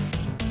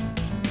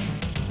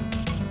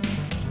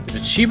 Is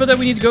it Shiba that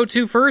we need to go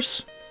to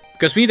first?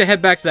 Because we need to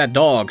head back to that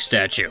dog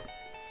statue.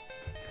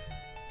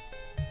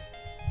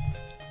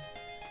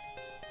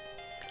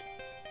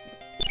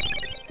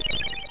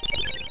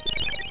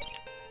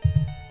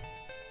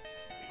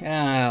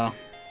 Oh.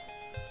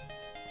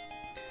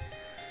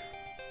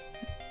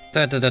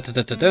 Da.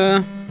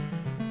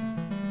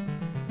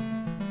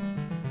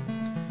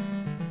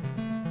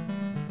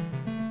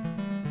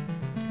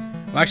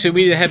 Well, actually,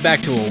 we need to head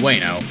back to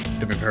Ueno,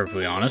 to be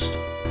perfectly honest.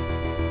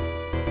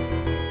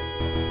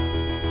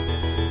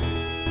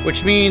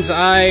 Which means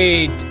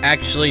I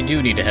actually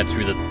do need to head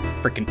through the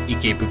frickin'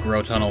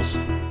 Ikebukuro tunnels.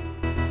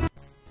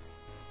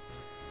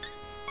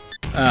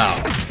 Oh,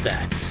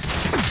 that's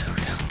so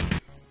dumb.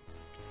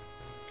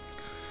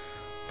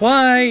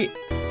 Why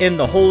in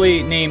the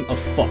holy name of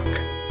fuck?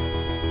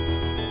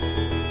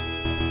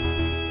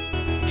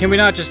 Can we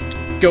not just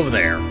go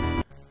there?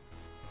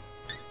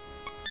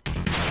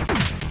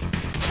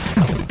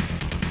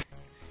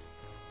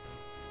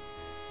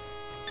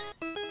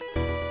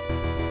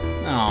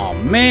 Oh,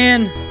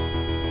 man.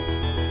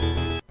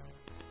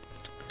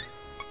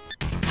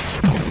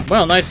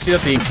 Well, nice to see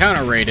that the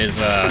encounter rate is,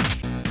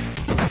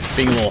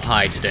 being a little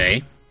high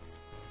today.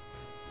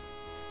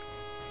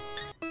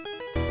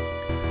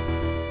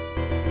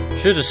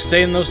 Should've just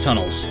stayed in those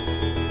tunnels.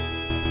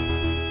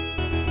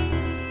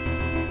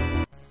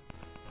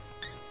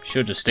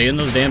 Should've just stayed in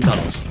those damn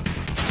tunnels.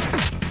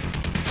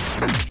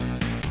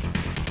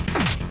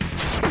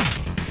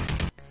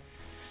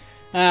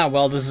 Ah,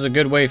 well, this is a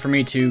good way for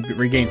me to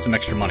regain some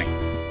extra money.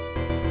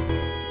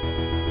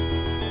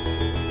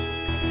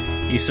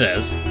 He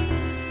says,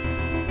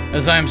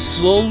 as I am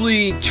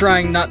slowly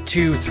trying not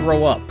to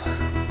throw up.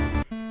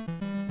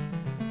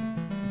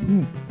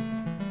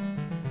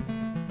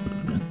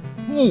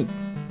 Ooh.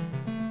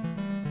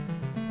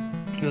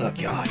 Oh,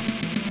 God.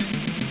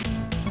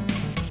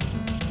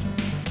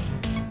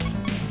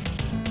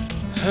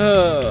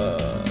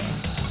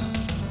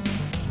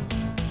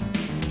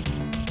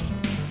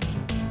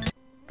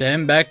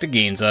 Then back to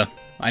Ginza.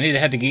 I need to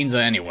head to Ginza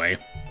anyway.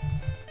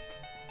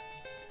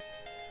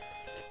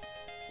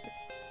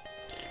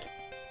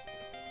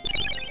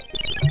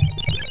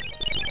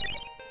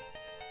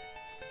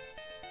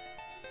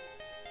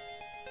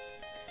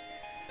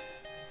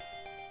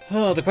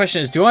 Oh, the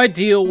question is, do I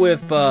deal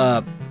with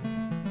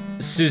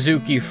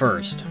Suzuki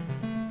first?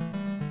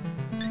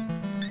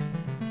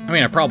 I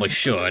mean, I probably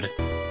should.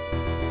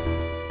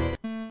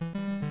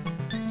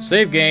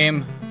 Save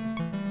game.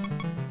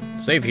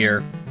 Save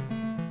here.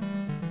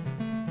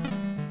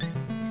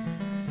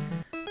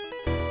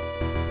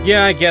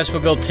 Yeah, I guess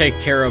we'll go take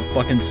care of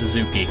fucking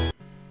Suzuki.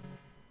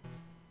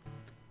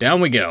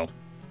 Down we go.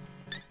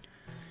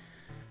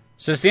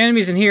 Since the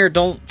enemies in here I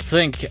don't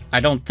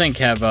think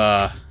have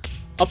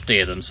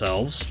updated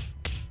themselves,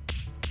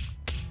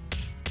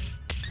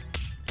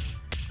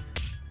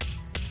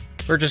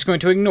 we're just going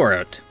to ignore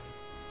it.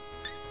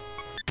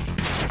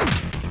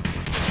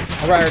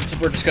 Alright,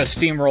 we're just gonna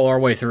steamroll our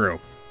way through.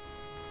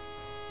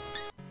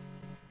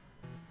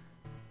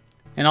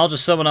 And I'll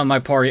just summon on my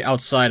party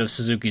outside of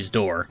Suzuki's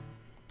door.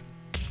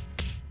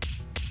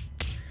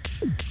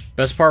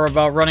 Best part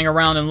about running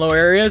around in low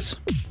areas?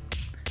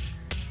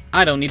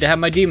 I don't need to have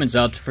my demons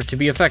out to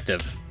be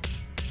effective.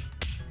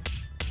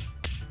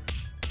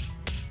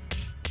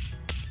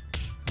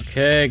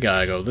 Okay,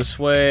 gotta go this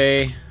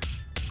way.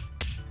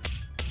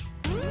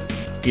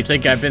 You'd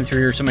think I've been through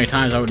here so many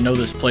times I would know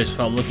this place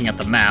without looking at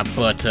the map,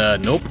 but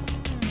nope.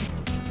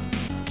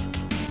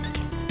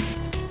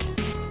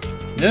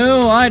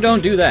 No, I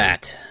don't do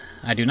that.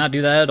 I do not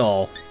do that at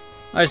all.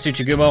 Hi,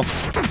 Tsuchigumo.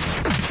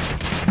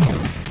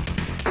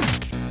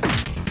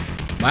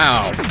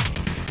 Wow.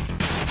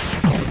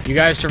 You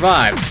guys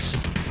survived.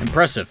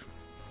 Impressive.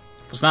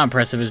 What's not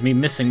impressive is me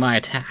missing my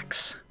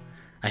attacks.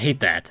 I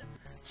hate that.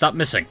 Stop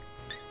missing.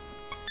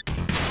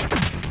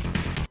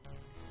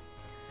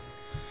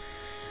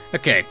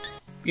 Okay.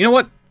 You know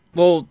what?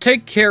 We'll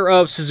take care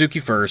of Suzuki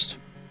first.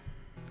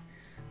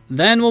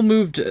 Then we'll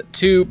move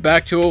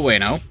back to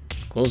Ueno.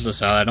 Close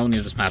this out. I don't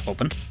need this map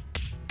open.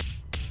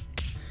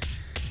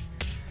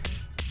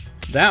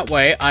 That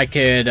way I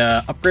could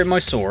upgrade my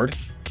sword.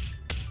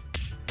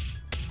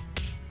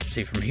 Let's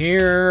see, from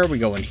here, we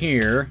go in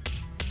here.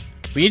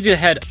 We need to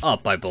head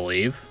up, I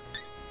believe.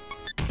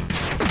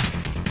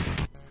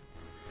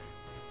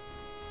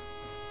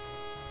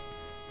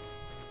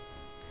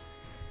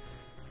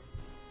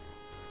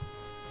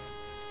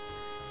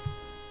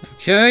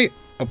 Okay,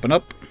 open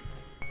up.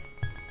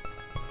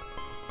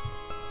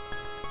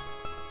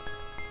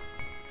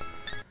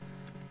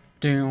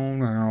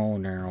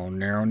 Down,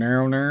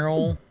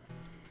 narrow.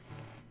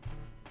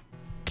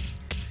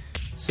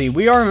 See,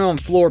 we are on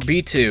floor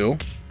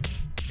B2.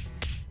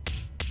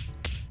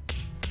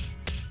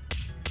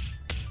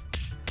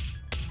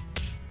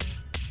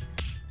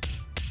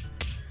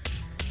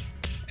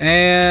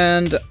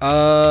 And,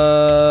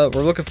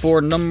 we're looking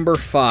for number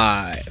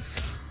 5.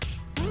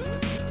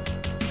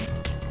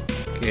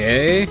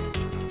 Okay.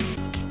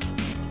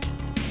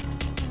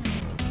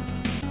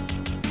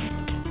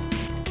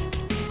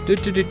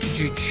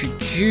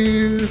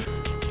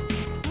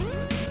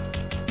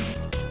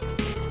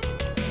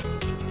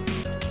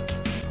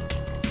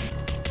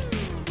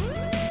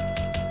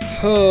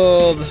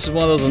 Oh, this is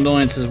one of those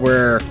annoyances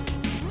where...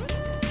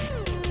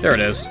 There it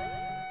is.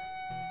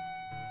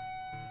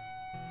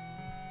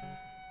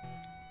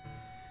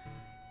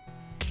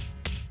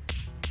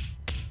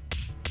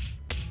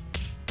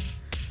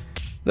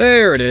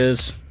 There it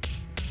is.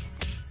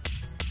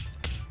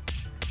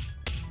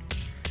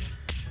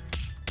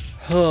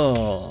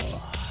 Oh.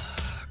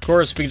 Of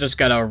course, we just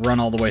gotta run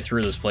all the way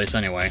through this place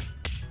anyway.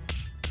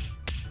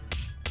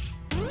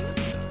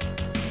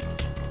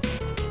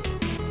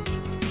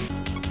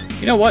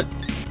 You know what?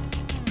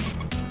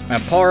 I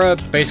have Para,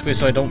 basically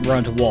so I don't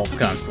run into walls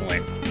constantly.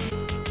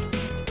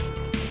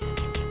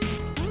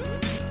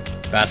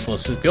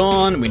 Basilisk is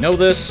gone, we know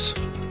this.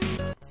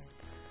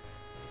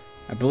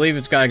 I believe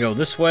it's gotta go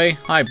this way.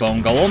 Hi,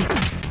 Bone Golem.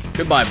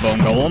 Goodbye, Bone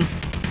Golem.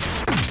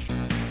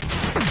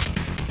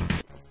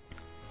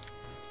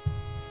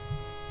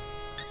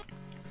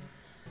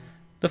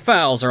 The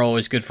fowls are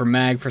always good for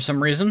mag for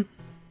some reason.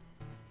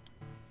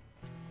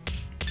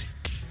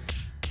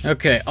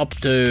 Okay, up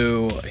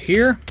to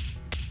here.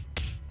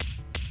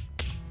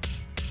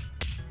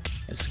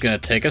 It's gonna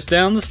take us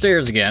down the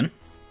stairs again.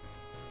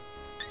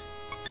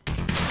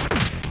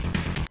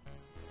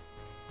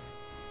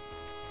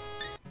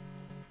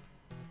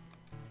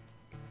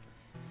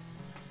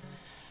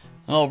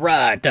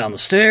 Alright, down the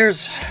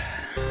stairs.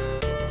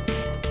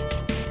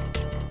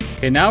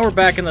 Okay, now we're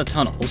back in the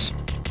tunnels.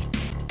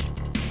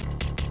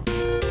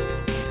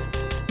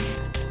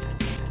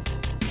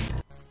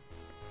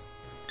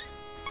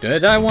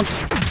 Did I want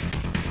to...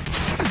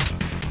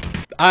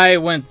 I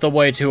went the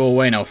way to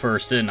Ueno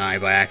first, didn't I,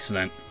 by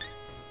accident?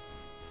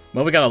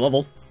 Well, we got a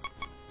level.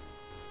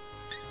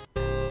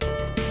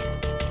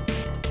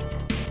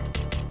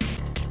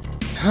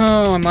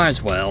 Oh, I might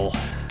as well.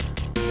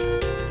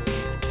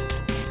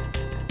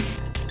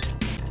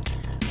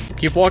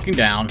 keep walking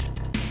down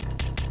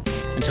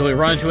until we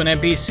run into an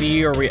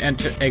NPC or we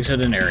exit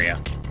an area.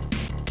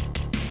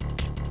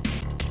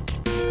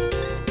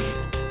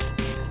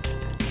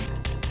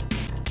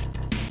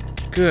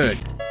 Good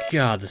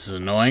God, this is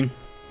annoying.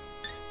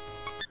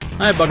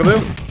 Hi,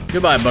 Bugaboo.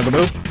 Goodbye,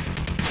 Bugaboo.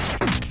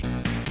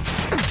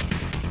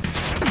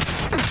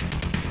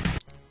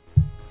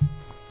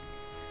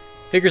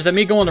 Figures that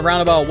me going the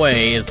roundabout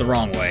way is the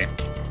wrong way.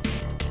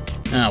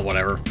 Ah,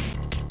 whatever.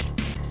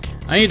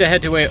 I need to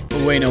head to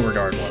Ueno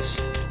regardless.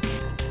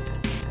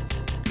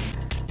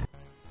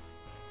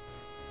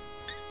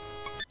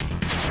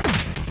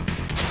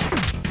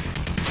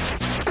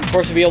 Of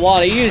course, it'd be a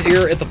lot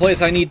easier if the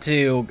place I need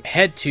to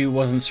head to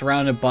wasn't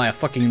surrounded by a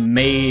fucking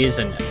maze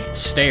and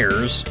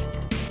stairs.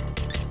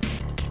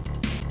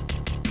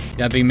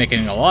 That'd be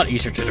making it a lot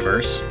easier to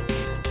traverse.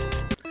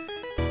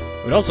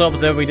 It would also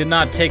help that we did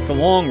not take the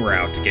long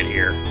route to get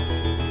here.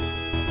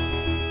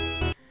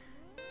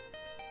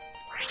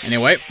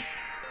 Anyway,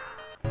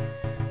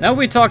 now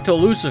we talk to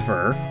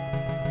Lucifer.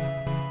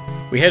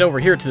 We head over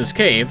here to this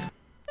cave.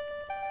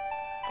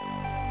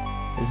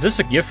 Is this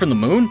a gift from the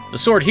moon? The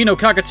sword Hino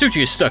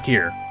Kakatsuchi is stuck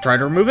here. Try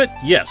to remove it?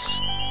 Yes.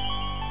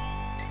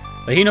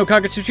 The Hino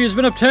Kakatsuchi has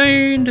been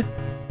obtained!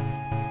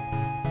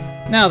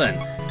 Now then,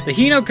 the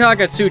Hino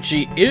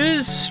Kakatsuchi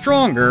is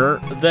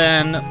stronger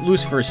than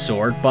Lucifer's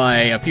sword by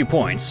a few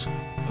points,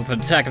 with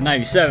an attack of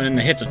 97 and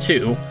a hits of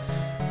 2.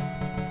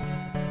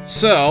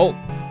 So,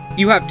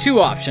 you have two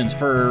options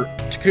for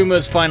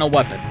Takuma's final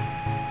weapon.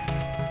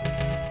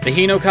 The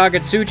Hino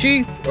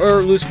Kakatsuchi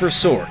or Lucifer's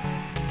sword?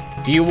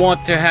 Do you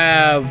want to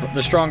have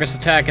the strongest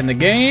attack in the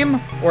game,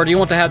 or do you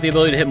want to have the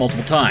ability to hit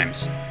multiple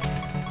times?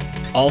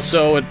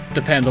 Also, it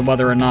depends on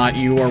whether or not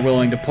you are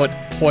willing to put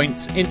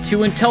points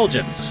into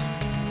intelligence.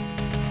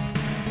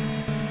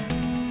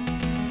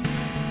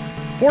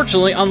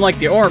 Fortunately, unlike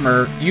the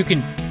armor, you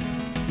can...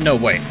 No,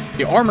 wait.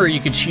 The armor you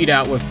can cheat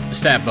out with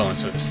stat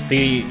bonuses.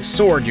 The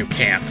sword you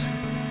can't.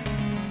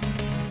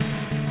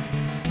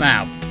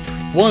 Now,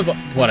 one of them...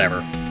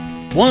 Whatever.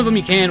 One of them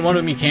you can, one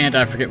of them you can't.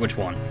 I forget which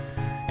one.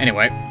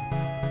 Anyway.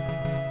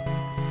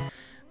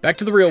 Back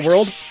to the real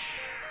world.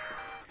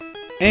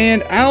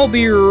 And I'll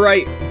be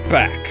right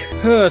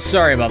back.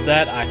 Sorry about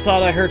that. I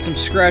thought I heard some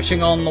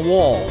scratching on the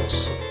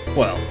walls.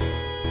 Well,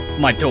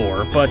 my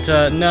door. But,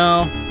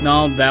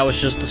 no, that was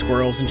just the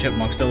squirrels and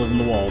chipmunks that live in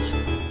the walls.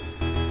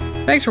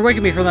 Thanks for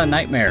waking me from that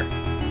nightmare.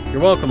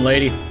 You're welcome,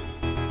 lady.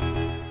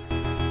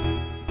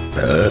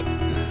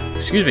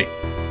 Excuse me.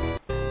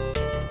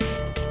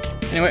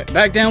 Anyway,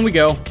 back down we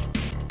go.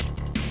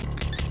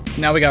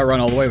 Now we gotta run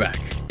all the way back.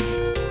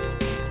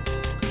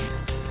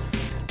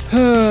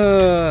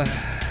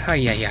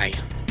 Ay.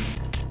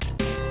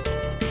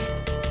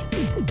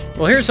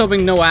 Well, here's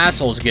hoping no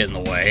assholes get in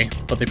the way,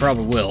 but they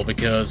probably will,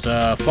 because,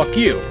 fuck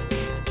you.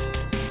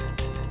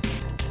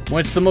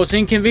 What's the most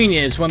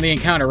inconvenient is when the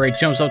encounter rate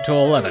jumps up to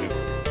 11.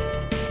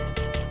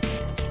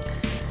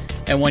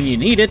 And when you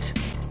need it,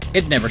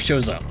 it never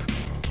shows up.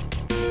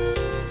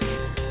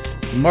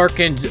 Mark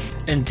and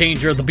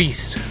endanger the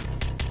beast.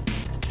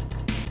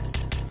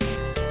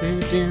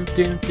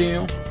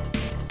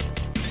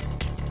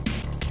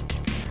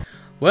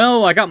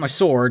 Well, I got my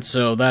sword,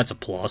 so that's a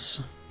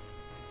plus.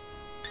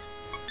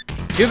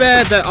 Too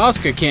bad that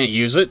Asuka can't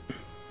use it.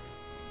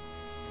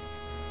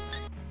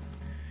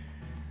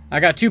 I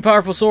got two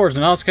powerful swords,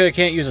 and Asuka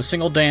can't use a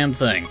single damn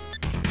thing.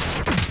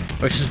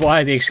 Which is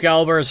why the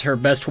Excalibur is her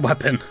best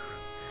weapon.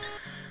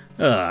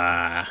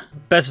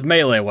 Best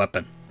melee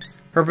weapon.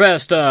 Her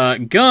best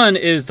gun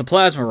is the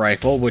plasma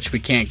rifle, which we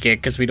can't get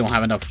because we don't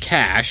have enough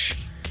cash.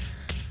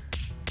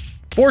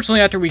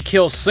 Fortunately, after we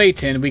kill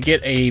Satan, we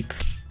get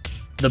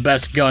the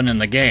best gun in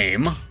the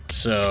game,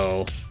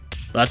 so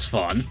that's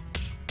fun.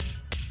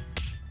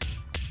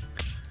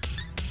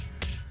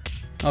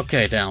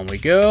 Okay, down we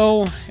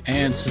go,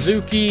 and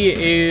Suzuki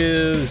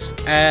is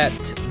at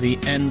the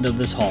end of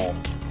this hall.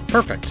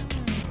 Perfect.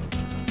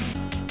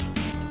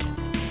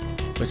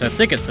 At least I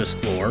think it's this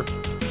floor.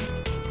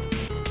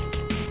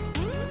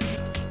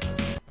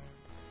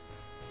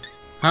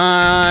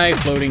 Hi,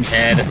 floating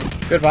head.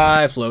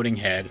 Goodbye, floating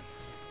head.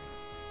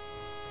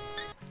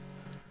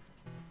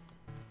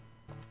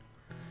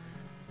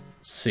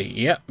 See,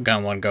 yep,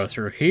 gonna want to go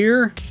through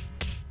here.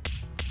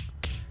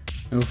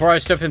 And before I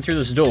step in through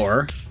this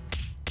door,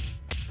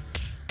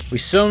 we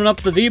summon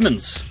up the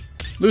demons.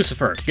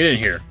 Lucifer, get in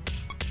here.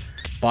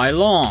 Bai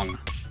Long,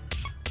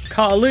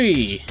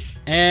 Kali,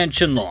 and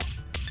Shinlong.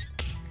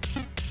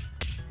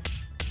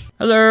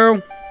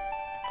 Hello.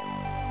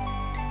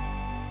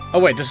 Oh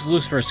wait, this is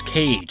Lucifer's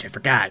cage, I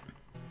forgot.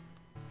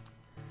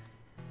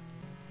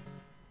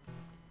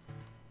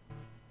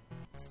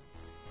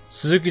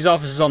 Suzuki's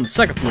office is on the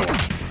second floor.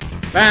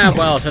 Ah,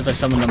 well, since I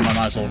summoned them, I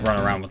might as well run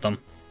around with them.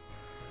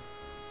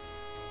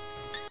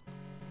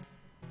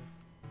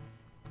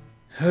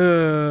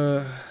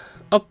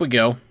 Up we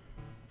go.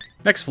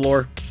 Next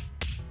floor.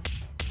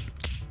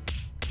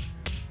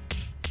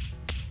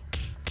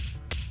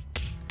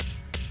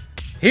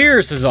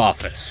 Here's his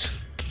office.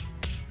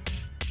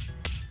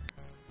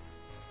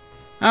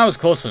 That was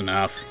close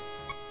enough.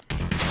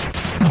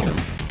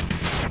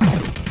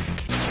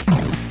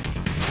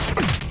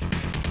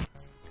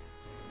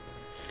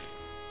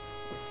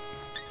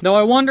 Now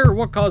I wonder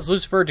what caused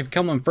Lucifer to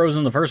become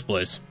unfrozen in the first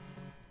place.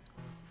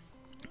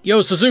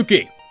 Yo,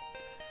 Suzuki!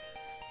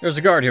 There's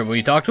a guard here. Will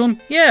you talk to him?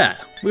 Yeah,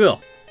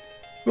 will.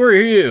 Who are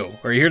you?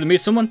 Are you here to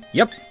meet someone?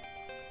 Yep.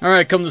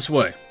 Alright, come this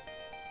way.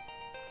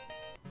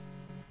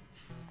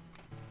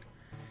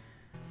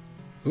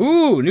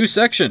 Ooh, new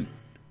section.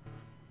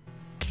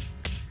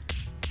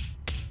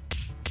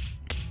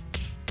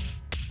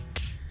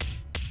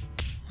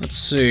 Let's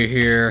see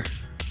here.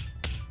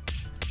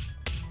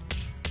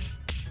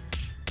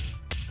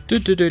 Do.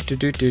 Down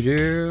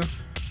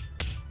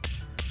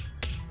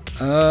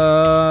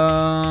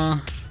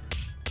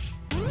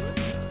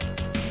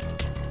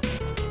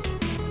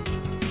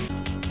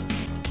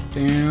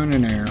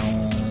and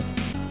arrow.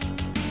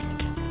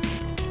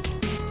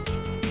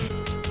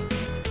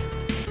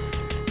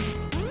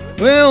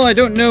 Well, I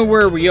don't know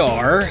where we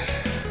are.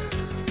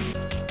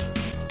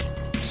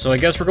 So I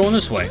guess we're going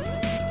this way.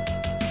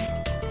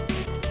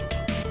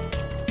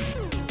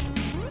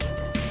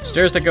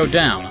 Stairs that go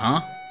down,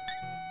 huh?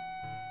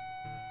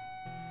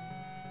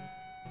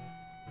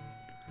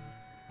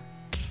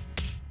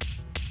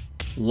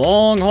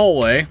 Long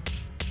hallway.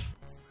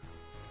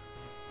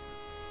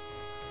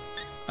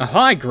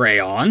 Hi,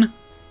 Grayon.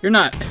 You're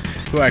not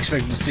who I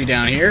expected to see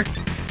down here.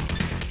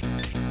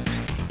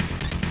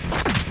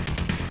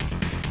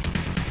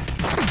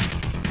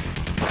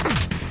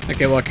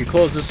 Okay, well, I can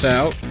close this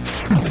out.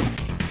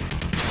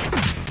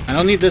 I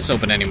don't need this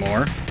open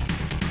anymore.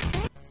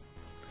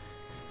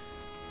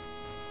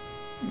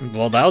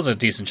 Well, that was a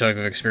decent chunk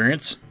of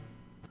experience.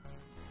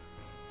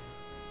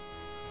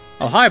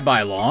 Oh, hi,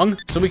 Bylong.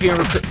 So we can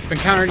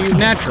encounter you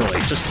naturally.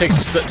 It just takes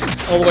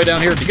us all the way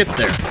down here to get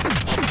there.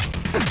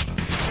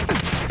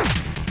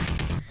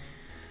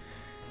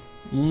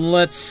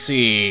 Let's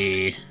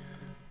see.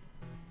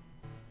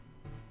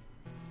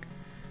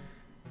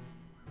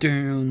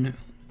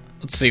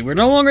 Let's see. We're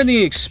no longer in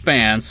the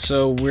Expanse,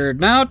 so we're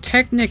now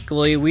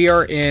technically we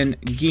are in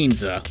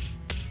Ginza.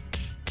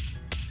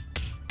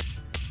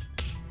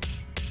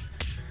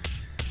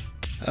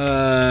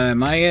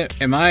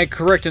 Am I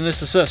correct in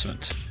this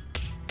assessment?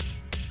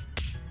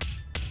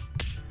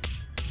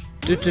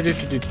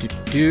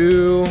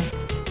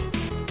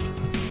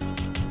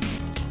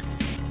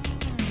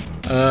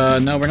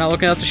 No, we're not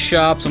looking at the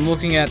shops. I'm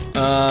looking at,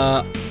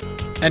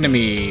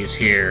 enemies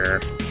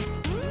here.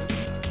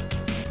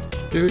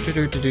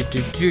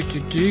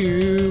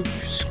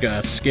 Just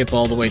gotta skip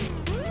all the way.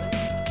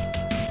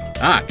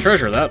 Ah,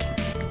 treasure,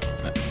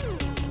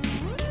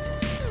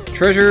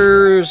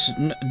 Treasures,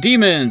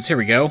 demons, here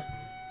we go.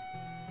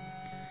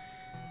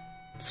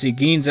 Let's see,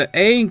 Ginza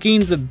A and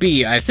Ginza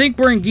B. I think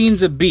we're in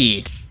Ginza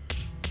B.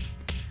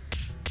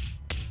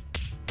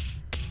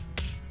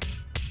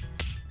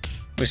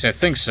 At least I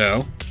think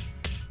so.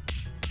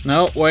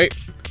 No, wait.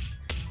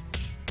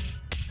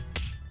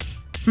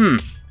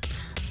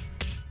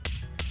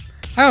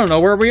 I don't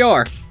know where we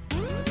are.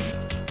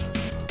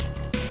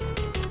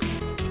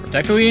 We're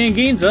technically in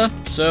Ginza,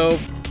 so...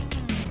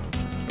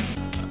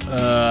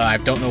 I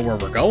don't know where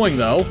we're going,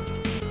 though.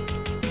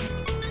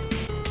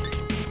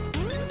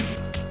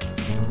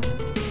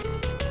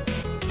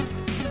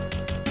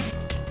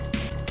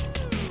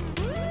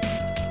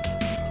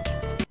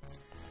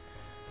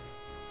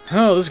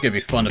 Oh, this is gonna be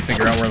fun to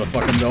figure out where the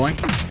fuck I'm going.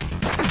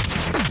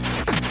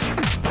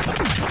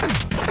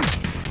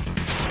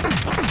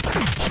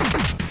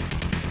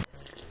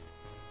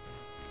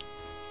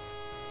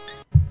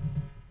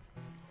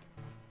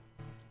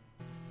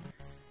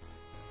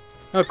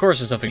 Of course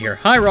there's nothing here.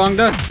 Hi,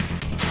 Rongda!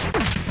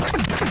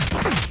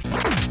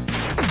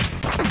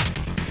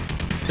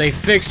 They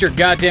fixed your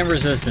goddamn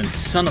resistance,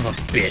 son of a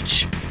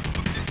bitch.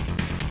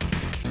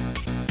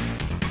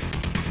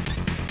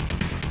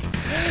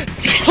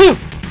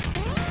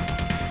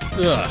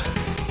 Ugh.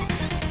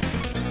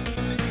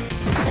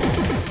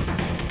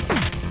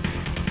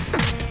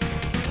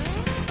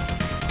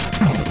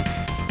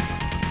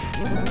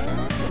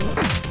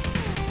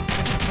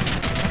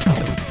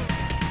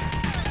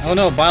 Oh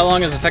no,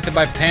 Bylong is affected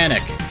by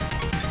panic.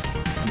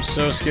 I'm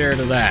so scared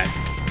of that.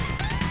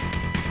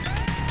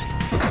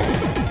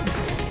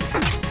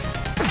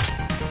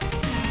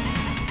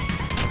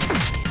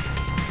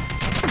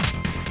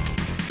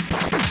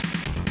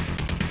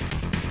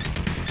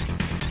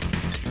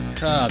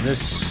 Ah,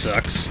 this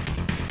sucks.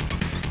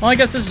 Well, I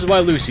guess this is why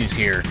Lucy's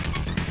here.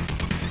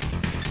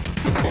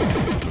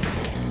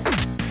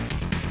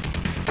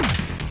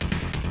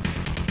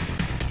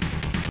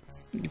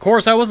 Of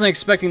course, I wasn't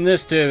expecting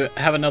this to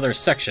have another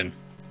section.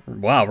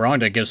 Wow,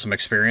 Rhonda gives some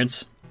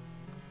experience.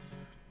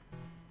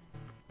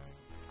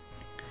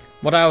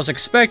 What I was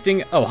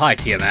expecting... Oh, hi,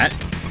 Tiamat.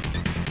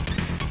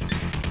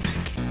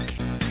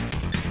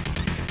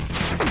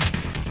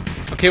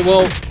 Okay,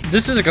 well,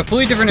 this is a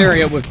completely different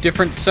area with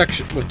different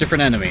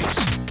different enemies.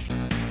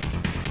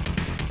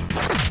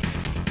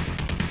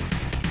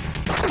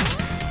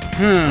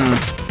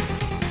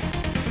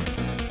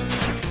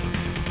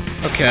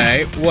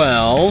 Okay,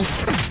 well...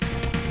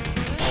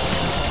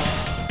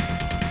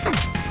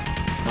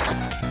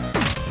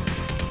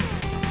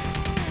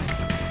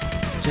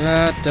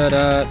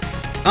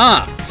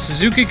 Ah!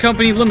 Suzuki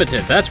Company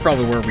Limited. That's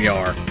probably where we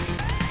are.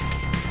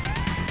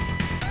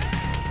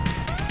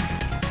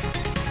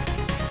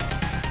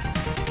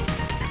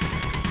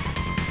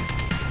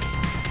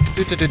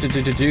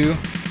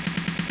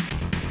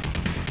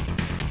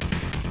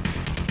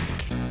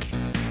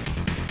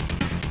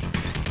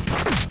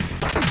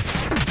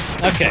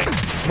 Okay,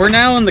 we're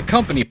now in the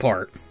company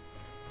part.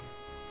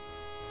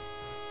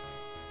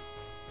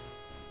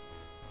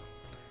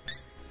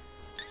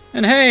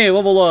 And hey,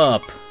 level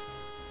up!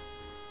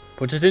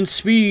 Puts it in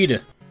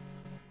speed.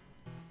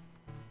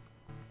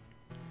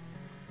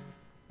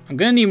 I'm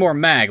gonna need more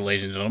mag,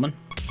 ladies and gentlemen.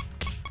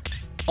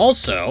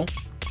 Also,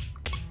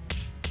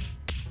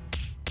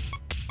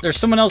 there's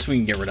someone else we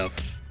can get rid of.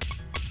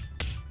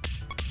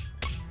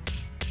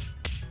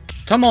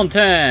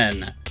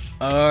 Tamonten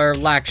or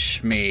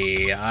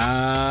Lakshmi.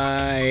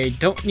 I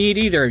don't need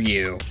either of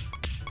you.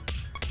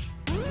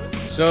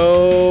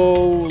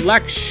 So,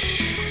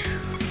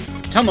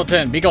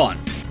 Tamonten, be gone.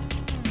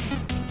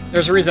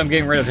 There's a reason I'm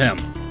getting rid of him.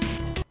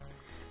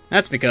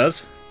 That's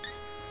because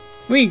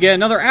we can get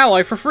another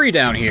ally for free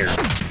down here.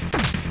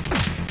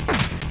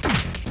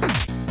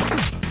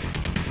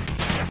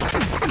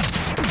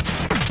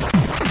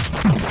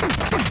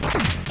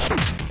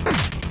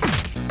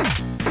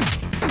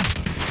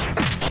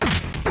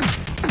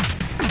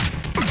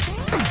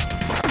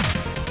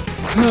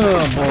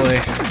 Oh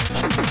boy.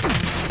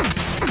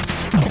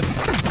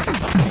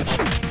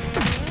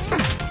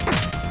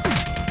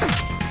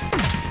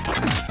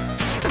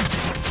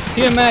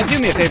 Tiamat, do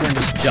me a favor and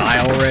just die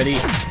already.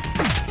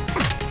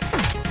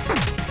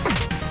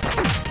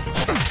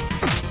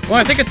 Well,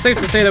 I think it's safe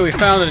to say that we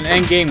found an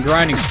endgame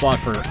grinding spot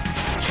for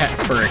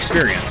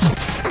experience.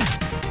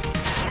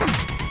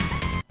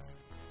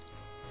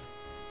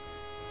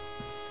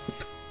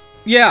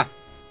 Yeah,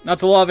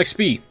 that's a lot of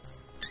XP.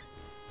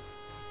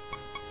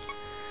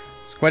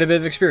 It's quite a bit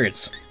of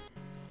experience.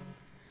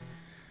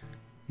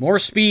 More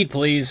speed,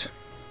 please.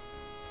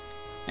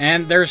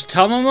 And there's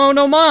Tomomo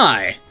no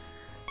Mai.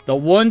 The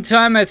one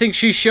time I think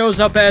she shows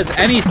up as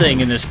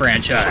anything in this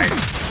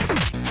franchise.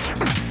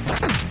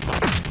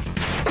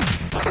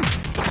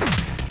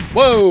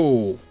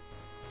 Whoa!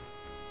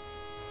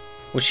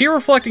 Was she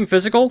reflecting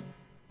physical?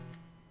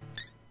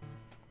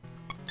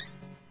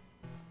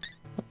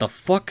 What the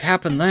fuck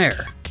happened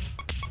there?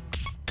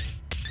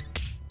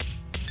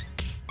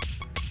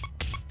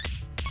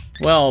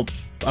 Well,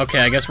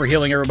 okay, I guess we're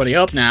healing everybody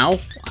up now.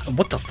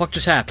 What the fuck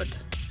just happened?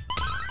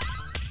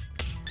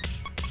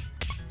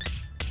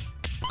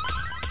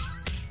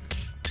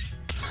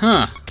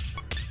 Huh.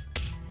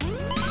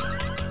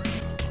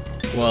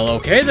 Well,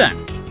 okay then.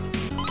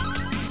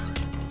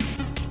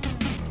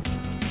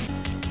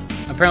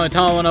 Apparently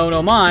Tomomo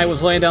no Mai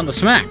was laying down the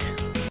smack.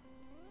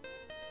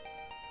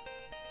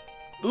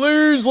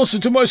 Please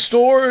listen to my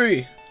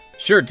story.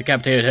 Sure,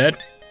 decapitated head.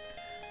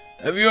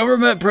 Have you ever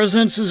met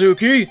President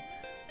Suzuki?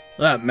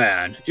 That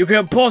man. You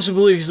can't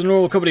possibly believe he's a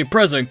normal company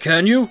president,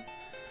 can you?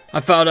 I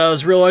found out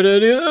his real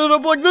identity and it ended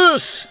up like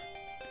this.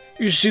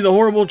 You should see the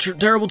horrible,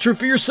 terrible truth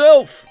for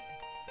yourself.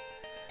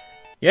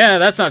 Yeah,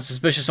 that's not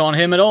suspicious on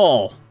him at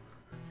all.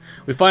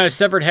 We find a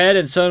severed head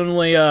and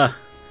suddenly,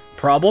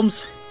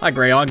 problems? Hi,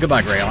 Greyon.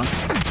 Goodbye, Greyon.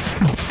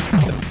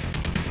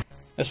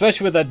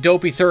 Especially with that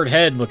dopey third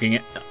head looking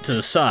to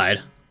the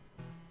side.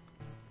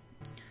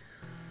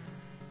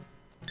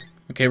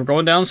 Okay, we're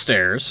going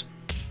downstairs.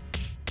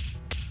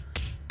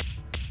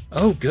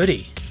 Oh,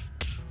 goody.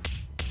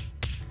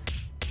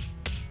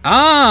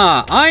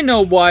 Ah, I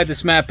know why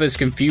this map is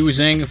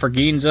confusing for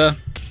Ginza.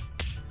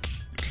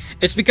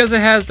 It's because it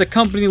has the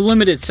Company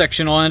Limited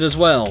section on it as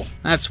well.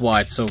 That's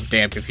why it's so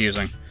damn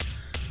confusing.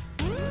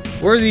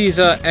 Where are these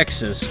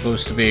X's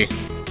supposed to be?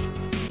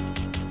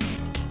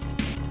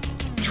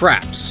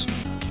 Traps.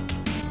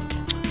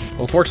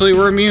 Well, fortunately,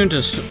 we're immune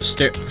to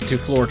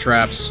floor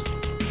traps.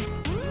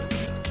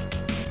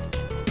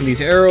 And these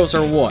arrows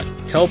are what?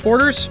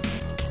 Teleporters?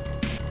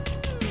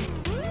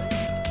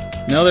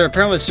 No, there are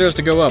apparently stairs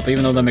to go up,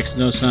 even though that makes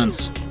no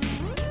sense.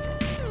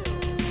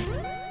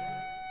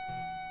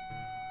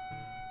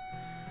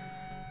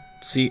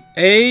 See,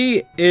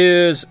 A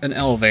is an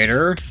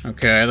elevator.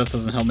 Okay, that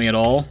doesn't help me at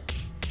all.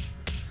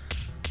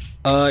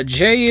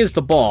 J is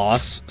the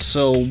boss,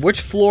 so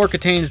which floor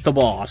contains the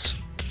boss?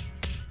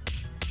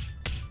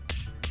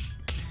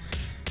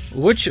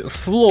 Which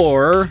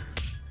floor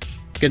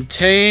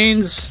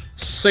contains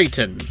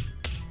Satan?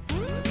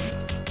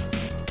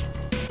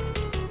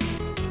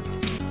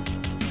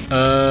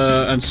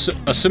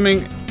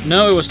 Assuming...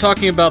 No, it was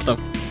talking about the...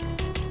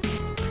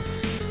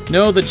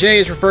 No, the J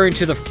is referring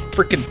to the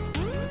frickin'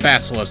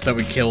 basilisk that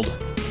we killed.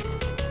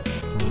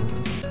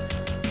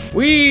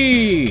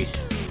 Whee!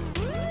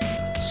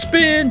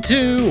 Spin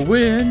to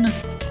win!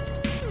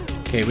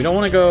 Okay, we don't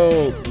want to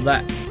go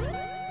that...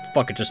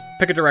 Fuck it, just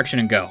pick a direction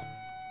and go.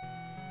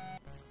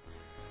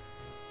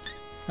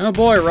 Oh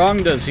boy,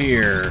 Rongda's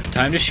here.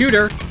 Time to shoot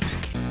her.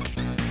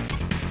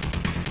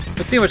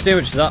 Let's see how much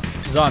damage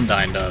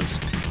Zondyne does.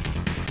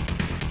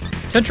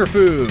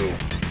 Tentrifu.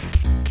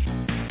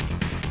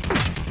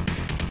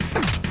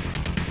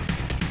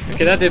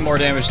 Okay, that did more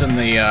damage than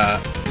the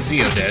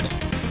Zeo did.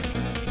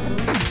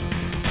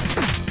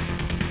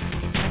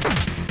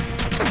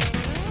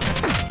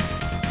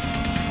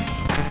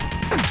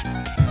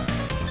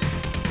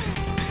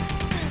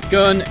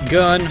 Gun,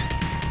 gun,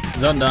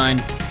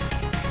 Zondyne,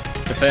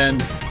 defend,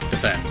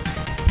 defend.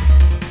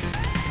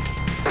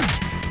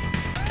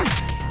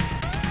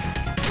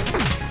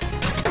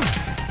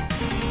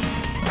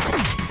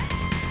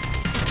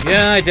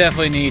 Yeah, I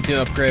definitely need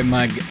to upgrade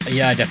my...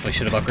 Yeah, I definitely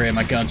should have upgraded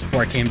my guns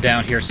before I came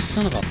down here.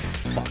 Son of a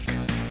fuck.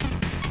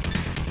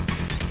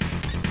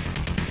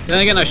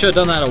 Then again, I should have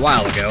done that a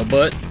while ago,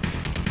 but...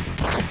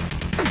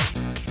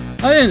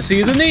 I didn't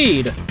see the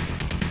need!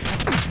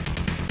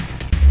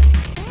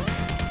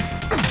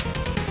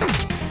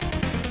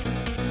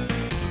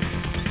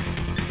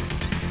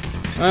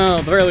 Well,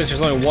 at the very least,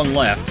 there's only one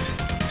left.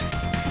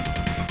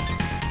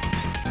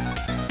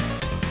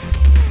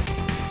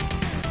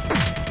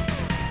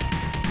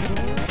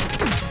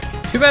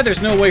 Too bad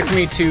there's no way for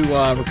me to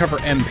recover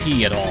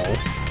MP at all.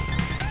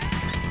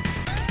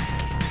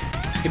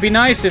 It'd be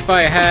nice if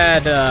I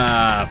had,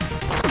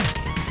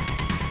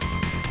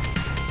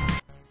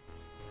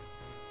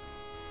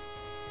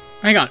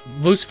 Hang on,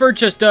 Lucifer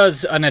just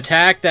does an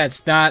attack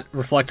that's not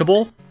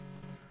reflectable?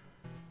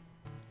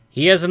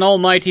 He has an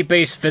almighty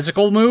base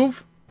physical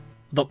move?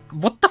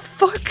 What the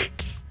fuck?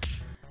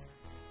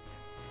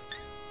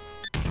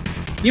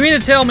 You mean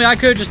to tell me I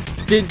could have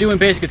just been doing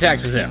basic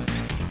attacks with him?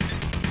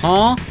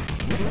 Huh?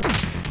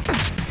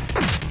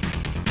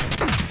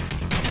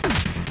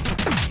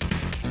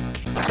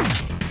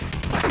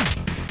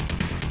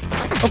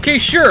 Okay,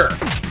 sure.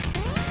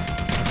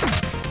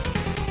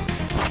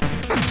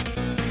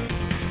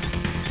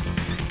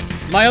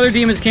 My other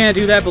demons can't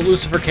do that, but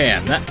Lucifer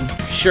can.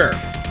 Sure.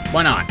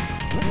 Why not?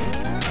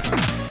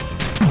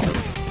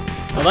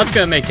 Well, that's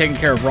gonna make taking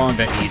care of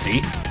Rhonda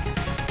easy.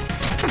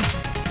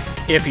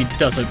 If he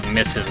doesn't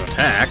miss his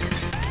attack.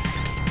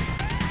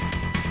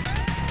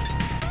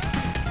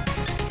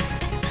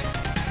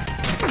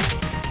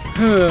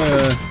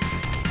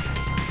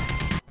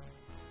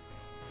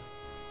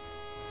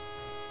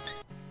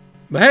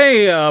 But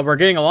hey, we're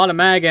getting a lot of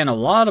mag and a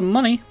lot of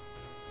money.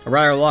 Or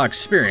rather, a lot of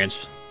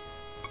experience.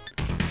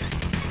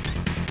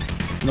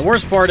 And the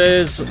worst part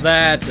is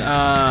that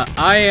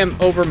I am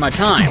over my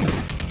time.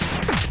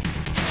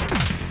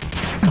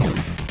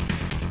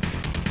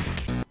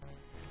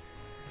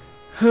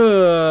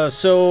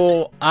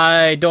 So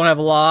I don't have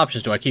a lot of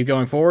options. Do I keep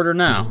going forward or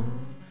now?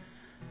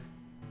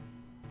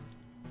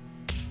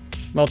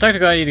 Well,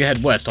 technically I need to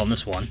head west on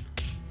this one.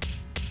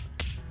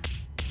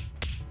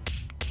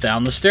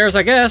 Down the stairs,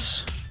 I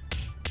guess.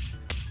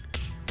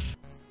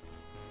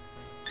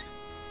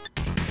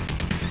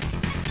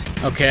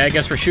 Okay, I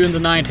guess we're shooting the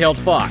nine-tailed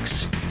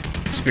fox.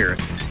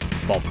 Spirit.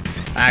 Well,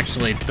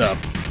 actually, the...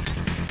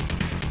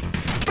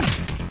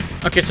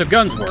 Okay, so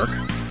guns work.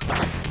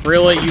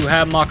 Really? You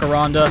have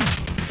Macaranda?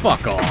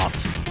 Fuck off.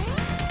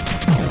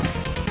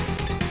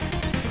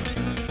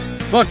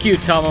 Fuck you,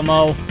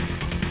 Tamamo.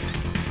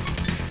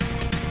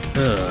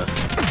 Ugh.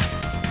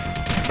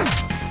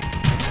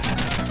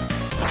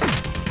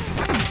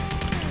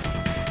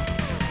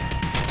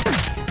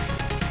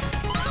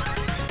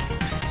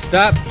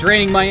 Stop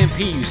draining my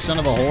MP, you son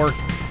of a whore.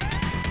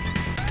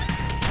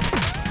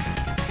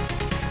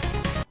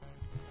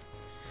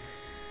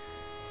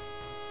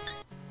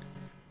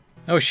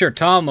 Oh, sure,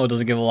 Tamamo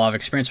doesn't give a lot of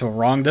experience, but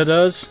Rhonda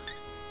does.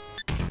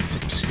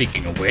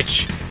 Speaking of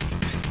which.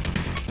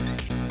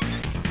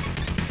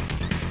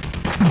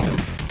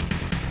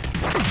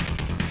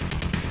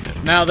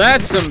 Now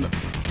that's some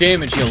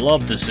damage you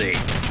love to see.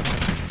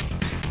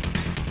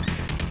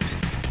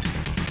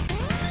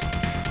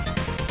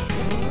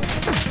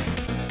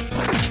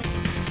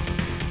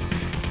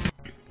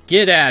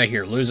 Get out of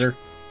here, loser.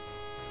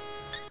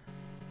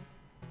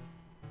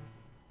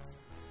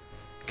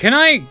 Can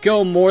I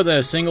go more than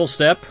a single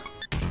step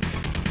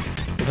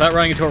without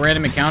running into a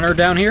random encounter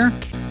down here?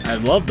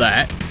 I'd love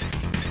that.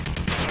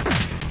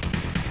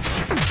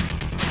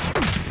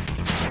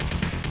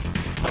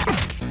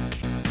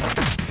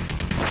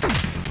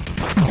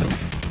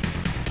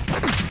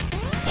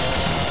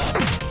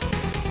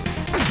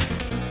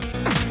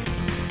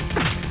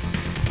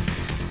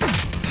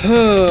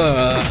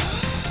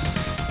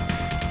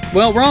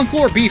 Well, we're on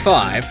floor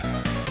B5.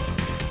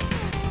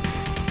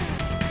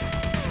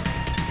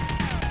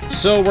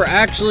 So we're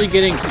actually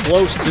getting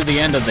close to the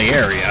end of the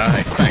area,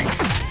 I think,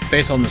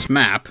 based on this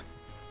map.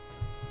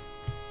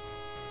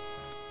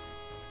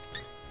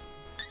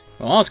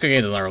 Well, let's go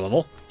get to another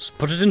level. Just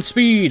put it in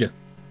speed.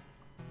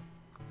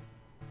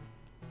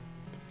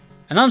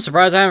 And I'm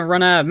surprised I haven't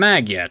run out of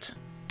mag yet.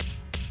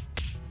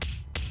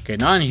 Okay,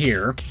 not in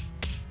here.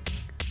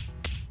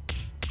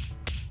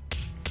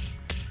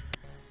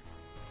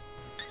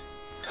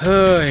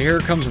 Here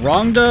comes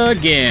Rhonda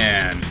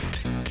again.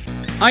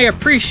 I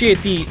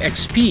appreciate the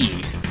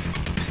XP.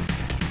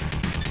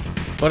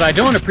 but I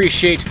don't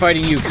appreciate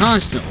fighting you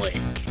constantly.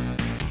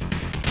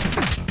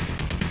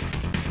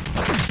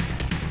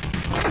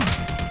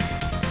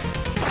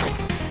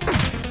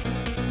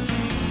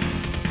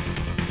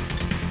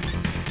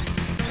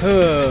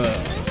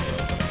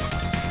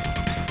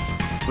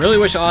 Really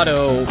wish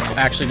Auto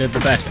actually did the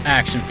best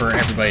action for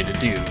everybody to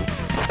do.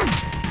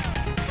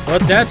 But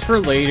that's for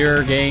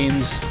later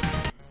games.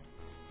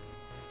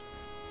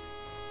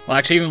 Well,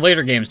 actually, even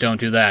later games don't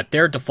do that.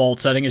 Their default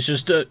setting is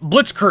just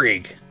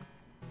Blitzkrieg.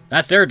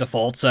 That's their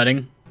default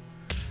setting.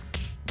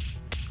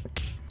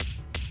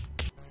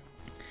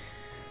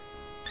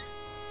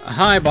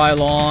 Hi,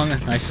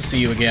 Bylong. Nice to see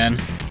you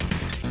again.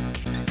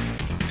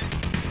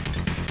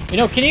 You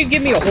know, can you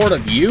give me a horde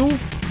of you?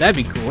 That'd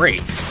be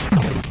great.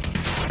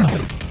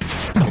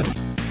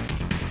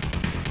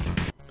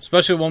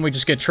 Especially when we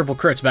just get triple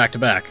crits back to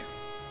back.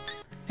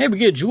 Hey, we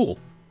get a jewel.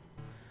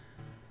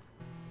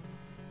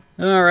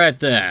 Alright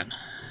then.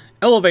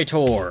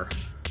 Elevator.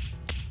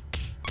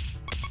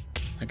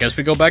 I guess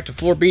we go back to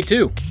floor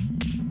B2.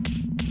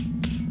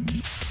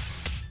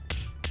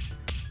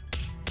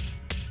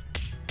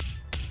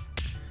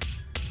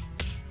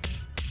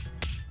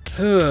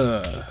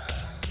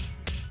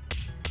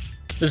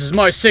 This is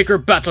my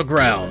sacred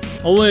battleground.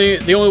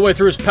 The only way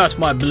through is past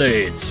my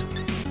blades.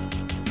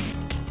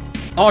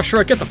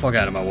 Ashura, get the fuck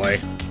out of my way.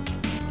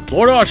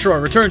 Lord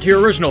Ashura, return to your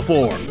original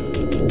form.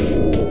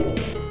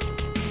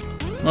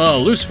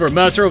 Oh, Lucifer,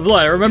 Master of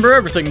Light, I remember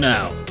everything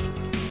now.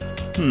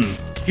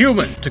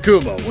 Human,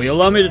 Takuma, will you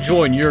allow me to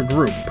join your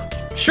group?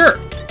 Sure.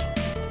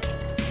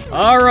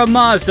 Ara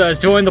Mazda has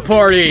joined the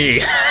party.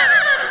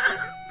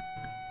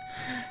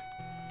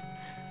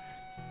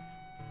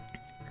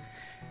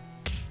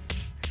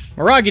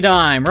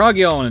 Miragidime,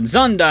 Miragion, and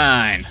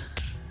Zundine.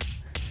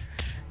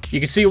 You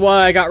can see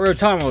why I got rid of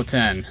Tamo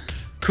 10.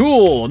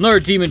 Cool, another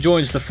demon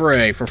joins the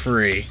fray for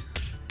free.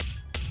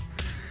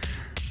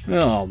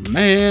 Oh,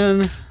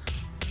 man.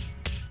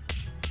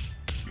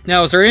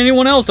 Now, is there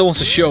anyone else that wants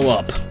to show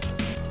up?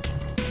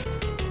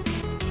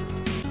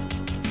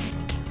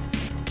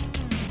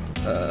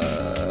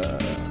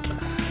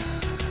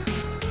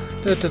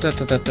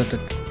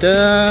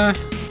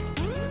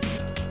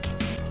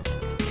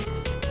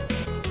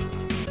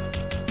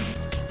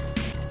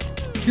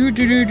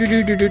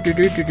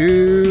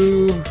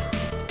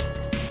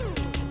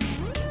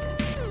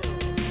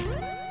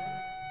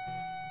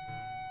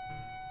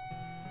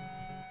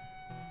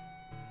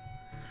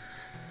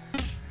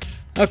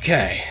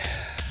 Okay.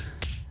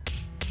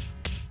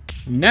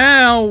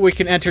 Now we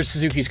can enter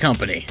Suzuki's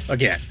company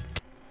again.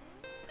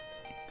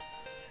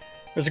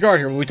 There's a guard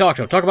here. When we talk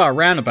to him, talk about a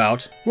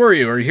roundabout. Who are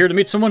you? Are you here to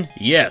meet someone?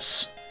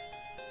 Yes.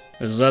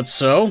 Is that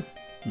so?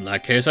 In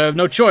that case, I have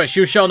no choice.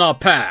 You shall not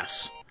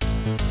pass.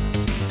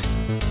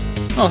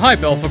 Oh, hi,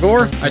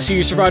 Belphegor. I see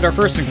you survived our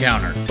first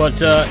encounter, but,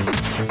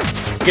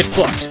 get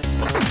fucked.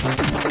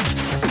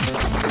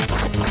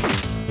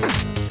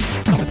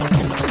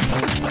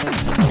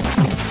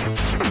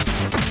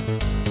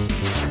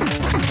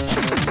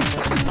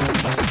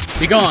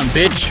 Be gone,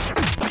 bitch.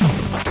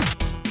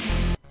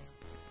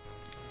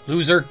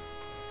 Loser.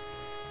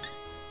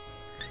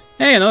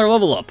 Hey, another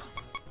level up.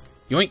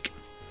 Yoink.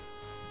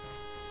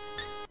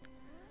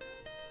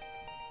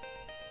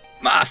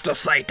 Master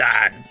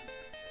Satan!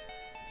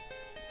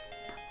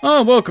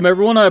 Oh, welcome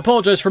everyone. I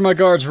apologize for my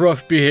guard's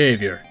rough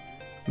behavior.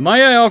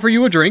 May I offer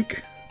you a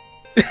drink?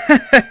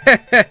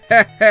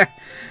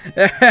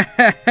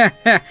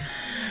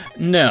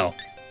 No.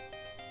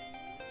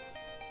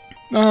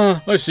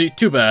 I see.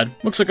 Too bad.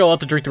 Looks like I'll have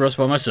to drink the rest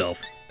by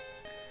myself.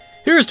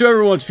 Here's to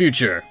everyone's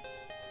future.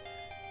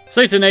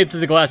 Satan aped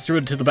the glass through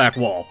it to the back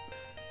wall.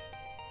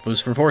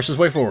 Lucifer forced his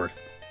way forward.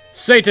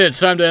 Satan, it's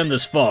time to end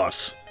this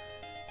farce.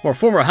 For a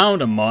former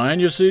hound of mine,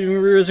 your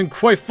career isn't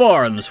quite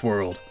far in this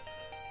world.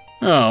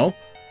 Oh.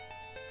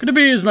 Could it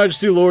be His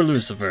Majesty Lord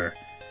Lucifer?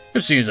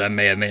 It seems I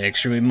may have made an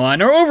extremely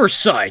minor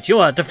oversight.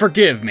 You'll have to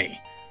forgive me.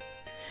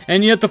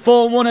 And yet the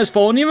fallen one has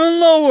fallen even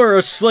lower,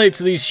 a slave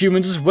to these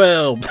humans as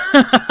well.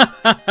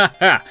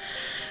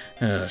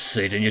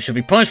 Satan, you should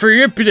be punished for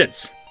your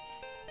impudence.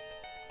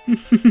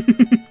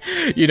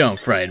 You don't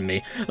frighten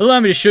me. Allow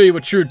me to show you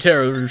what true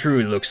terror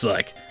truly looks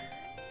like.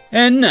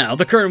 And now,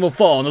 the curtain will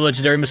fall on the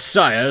legendary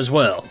Messiah as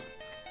well.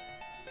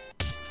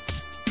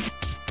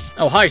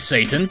 Oh, hi,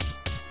 Satan.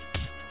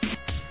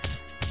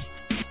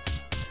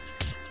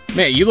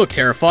 Man, you look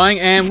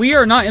terrifying, and we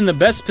are not in the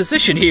best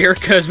position here,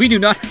 because we do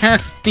not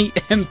have any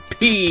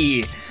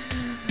MP.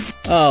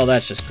 Oh,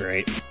 that's just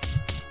great.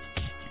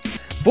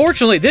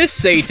 Fortunately, this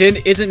Satan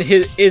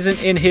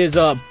isn't in his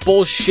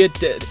bullshit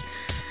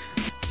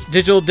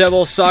Digital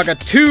Devil Saga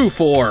 2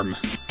 form.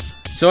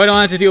 So I don't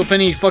have to deal with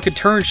any fucking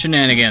turn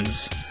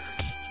shenanigans.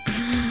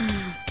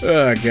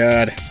 Oh,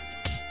 God.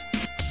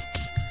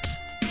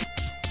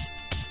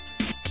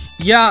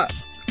 Yeah,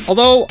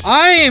 although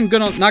I am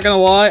not gonna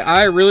lie,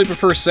 I really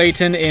prefer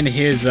Satan in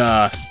his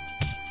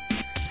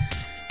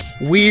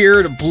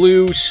weird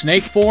blue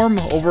snake form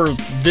over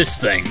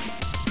this thing.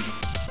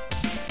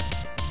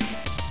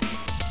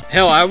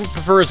 Hell, I would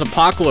prefer his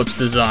Apocalypse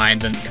design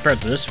than compared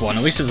to this one.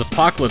 At least his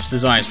Apocalypse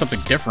design is something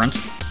different.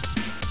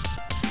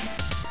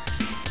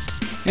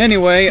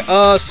 Anyway,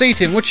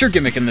 Satan, what's your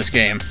gimmick in this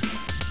game?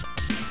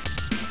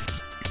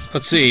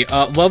 Let's see,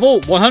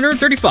 level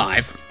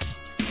 135.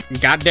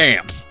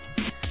 Goddamn.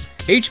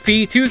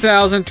 HP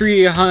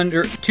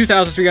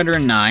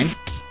 2,309.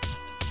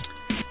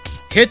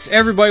 Hits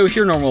everybody with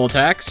your normal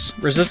attacks.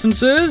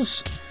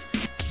 Resistances: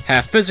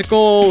 half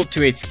physical,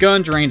 2/8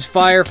 gun, drains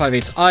fire,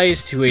 5/8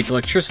 ice, 2/8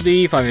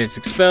 electricity, 5/8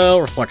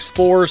 expel, reflects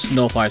force,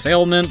 nullifies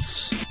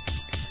ailments.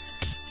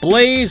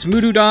 Blaze,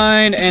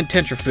 Mududyne, and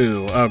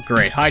Tentrifu. Oh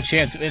great, high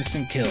chance of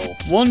instant kill.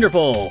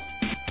 Wonderful!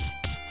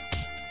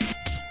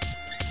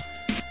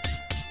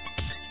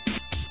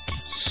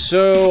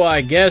 So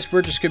I guess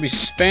we're just gonna be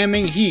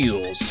spamming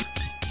heals,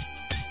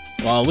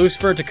 while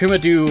Lucifer and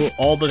Takuma do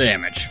all the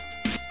damage.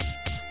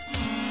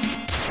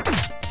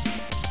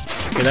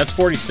 Okay, that's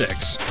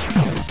 46.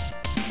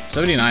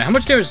 79. How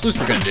much damage is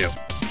Lucifer gonna do?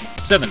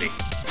 70.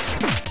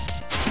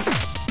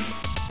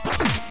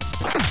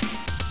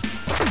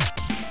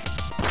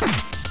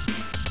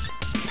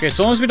 Okay,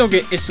 so long as we don't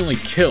get instantly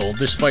killed,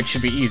 this fight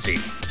should be easy.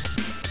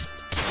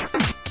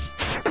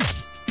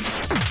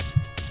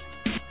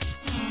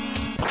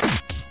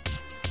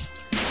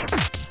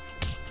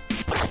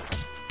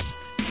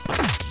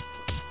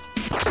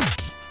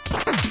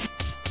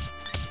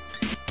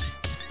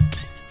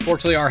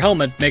 Fortunately, our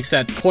helmet makes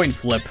that coin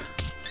flip.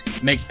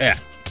 Makes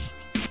that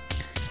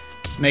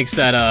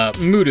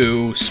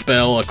Mudu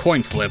spell a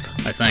coin flip,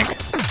 I think.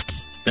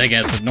 Then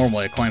again, it's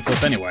normally a coin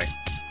flip anyway.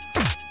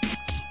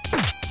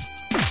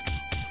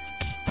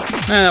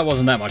 That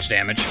wasn't that much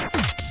damage.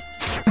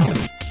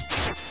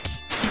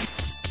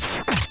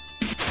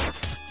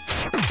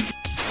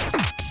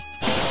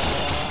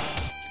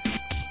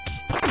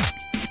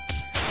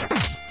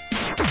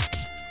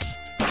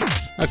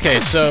 Okay,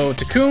 so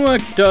Takuma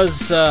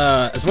does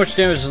as much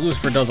damage as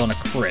Lucifer does on a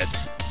crit.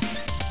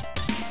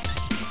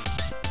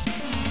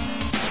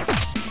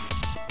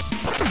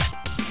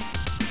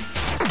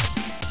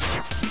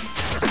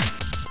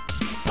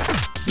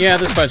 Yeah,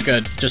 this fight's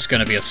just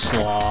gonna be a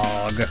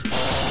slog.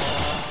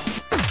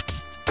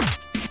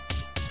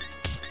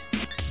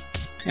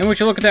 And would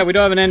you look at that, we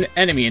don't have an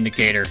enemy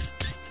indicator.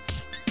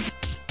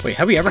 Wait,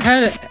 have we ever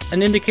had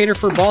an indicator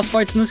for boss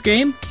fights in this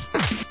game?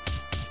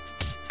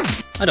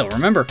 I don't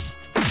remember.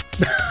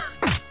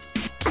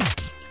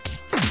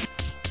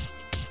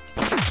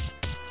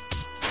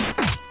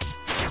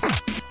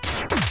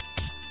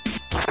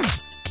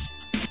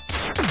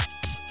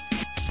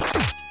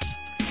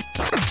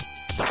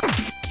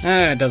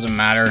 It doesn't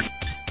matter.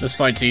 This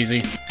fight's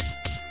easy.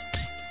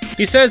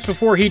 He says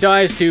before he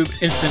dies to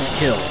instant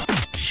kill.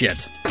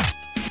 Shit.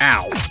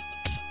 Ow.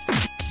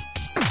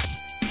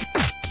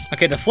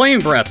 Okay, the flame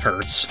breath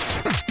hurts.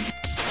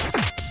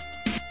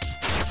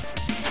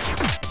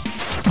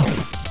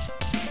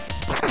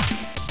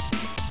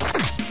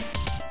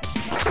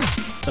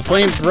 The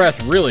flame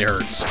breath really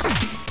hurts.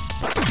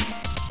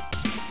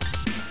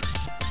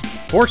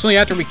 Fortunately,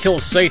 after we kill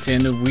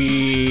Satan,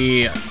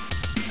 we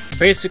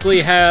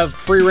basically have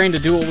free reign to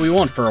do what we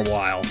want for a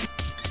while.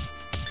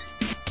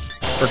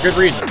 For good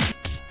reason.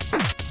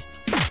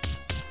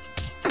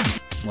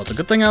 Well, it's a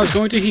good thing I was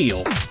going to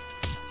heal.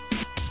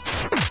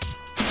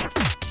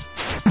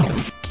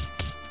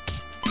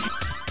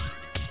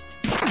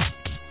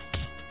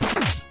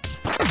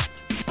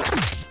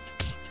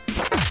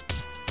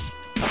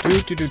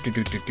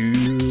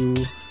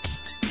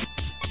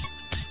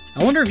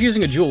 I wonder if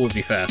using a jewel would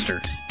be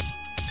faster.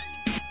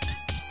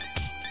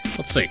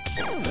 Let's see.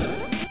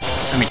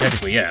 I mean,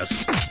 technically,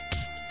 yes.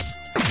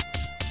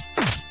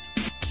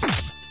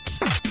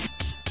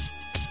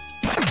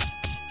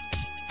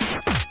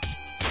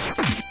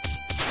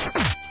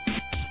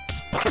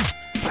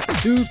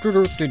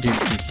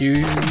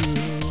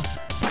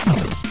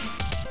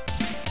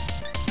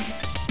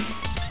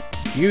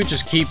 You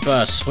just keep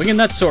swinging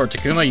that sword,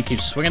 Takuma. You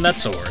keep swinging that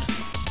sword.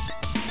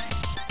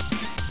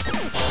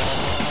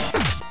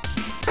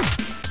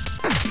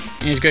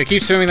 And he's gonna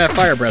keep swinging that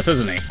fire breath,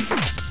 isn't he?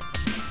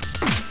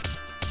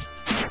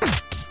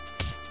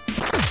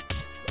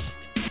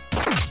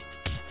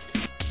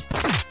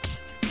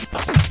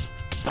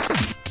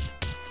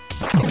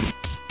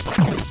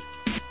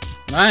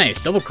 Nice,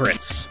 double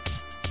crits.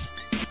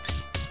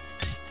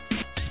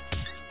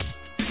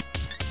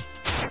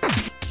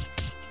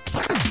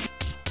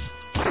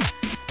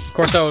 Of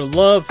course, I would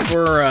love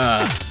for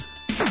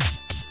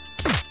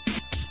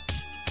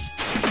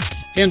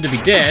him to be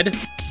dead.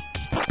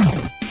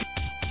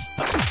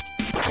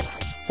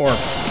 Or,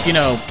 you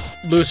know,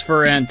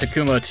 Lucifer and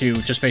Takuma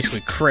to just basically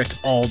crit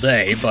all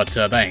day, but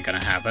that ain't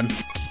gonna happen.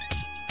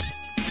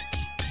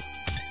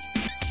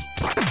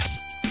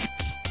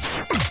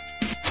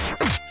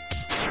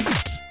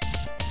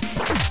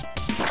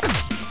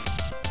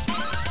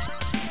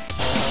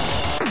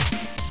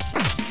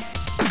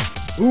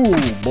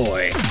 Ooh,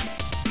 boy.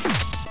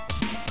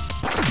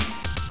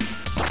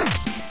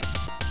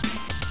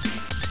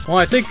 Well,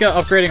 I think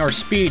upgrading our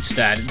speed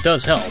stat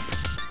does help.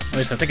 At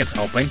least I think it's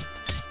helping.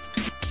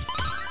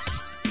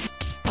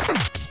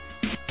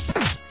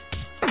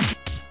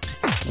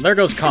 Well, there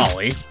goes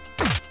Kali.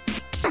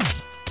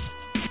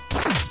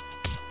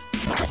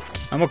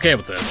 I'm okay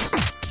with this.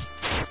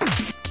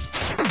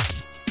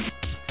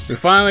 We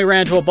finally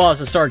ran to a boss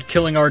that started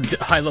killing our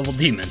high-level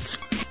demons.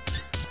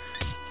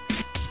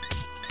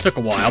 Took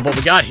a while, but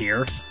we got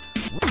here.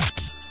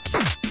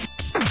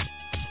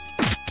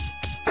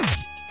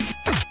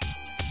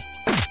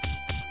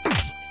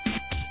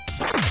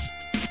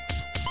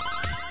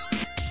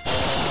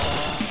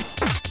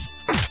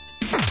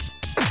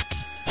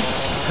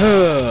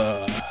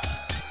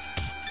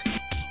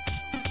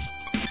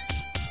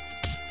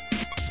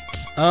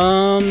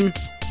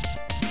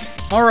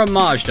 Hara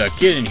Majda,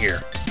 get in here.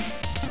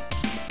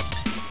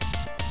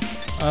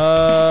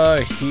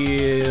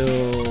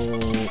 Heal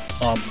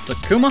up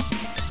Takuma.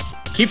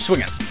 Keep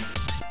swinging.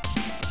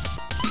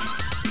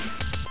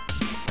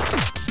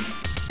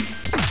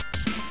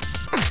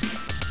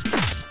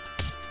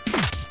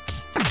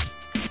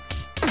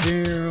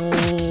 Narrow.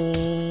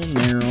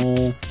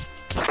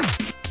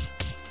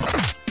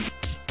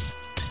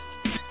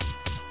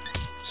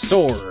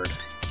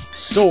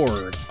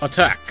 Sword.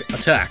 Attack.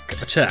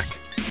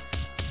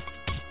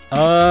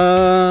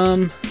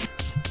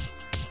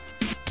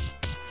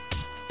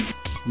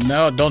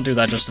 No, don't do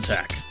that, just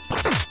attack.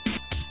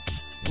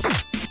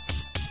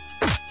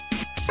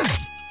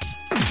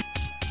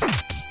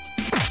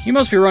 He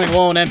must be running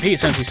low on MP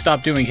since he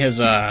stopped doing his,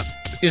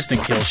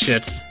 instant kill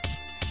shit.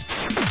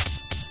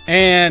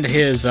 And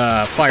his,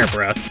 fire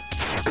breath.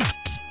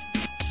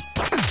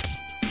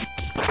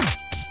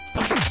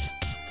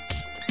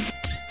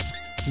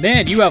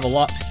 Man, you have a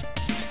lot.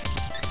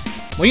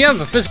 When you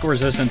have a physical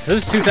resistance,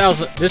 this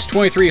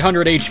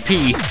 2300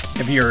 HP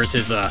of yours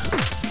is,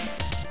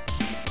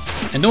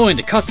 annoying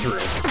to cut through.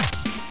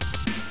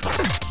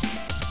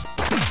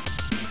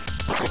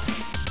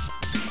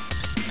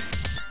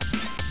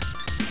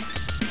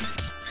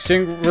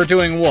 So we're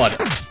doing what?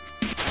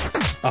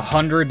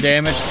 100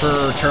 damage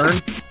per turn?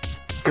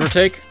 Give or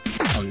take?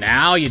 Oh,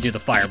 now you do the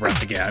fire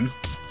breath again.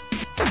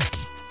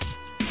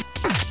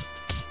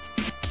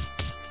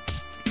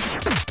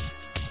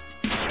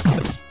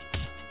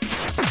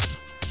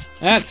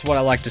 That's what I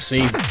like to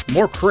see.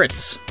 More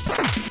crits.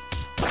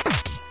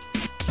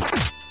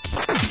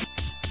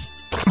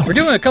 We're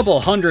doing a couple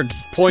 100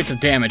 points of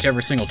damage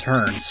every single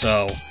turn,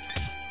 so...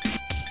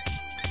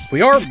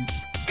 we are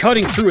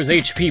cutting through his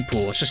HP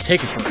pool. It's just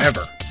taking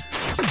forever.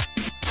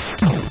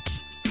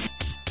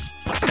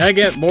 Can I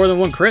get more than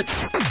one crit?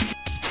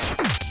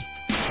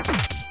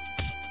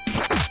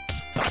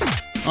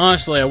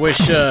 Honestly, I wish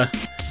the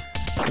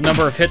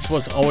number of hits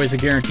was always a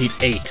guaranteed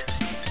 8.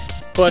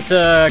 But,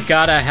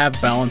 gotta have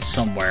balance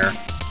somewhere.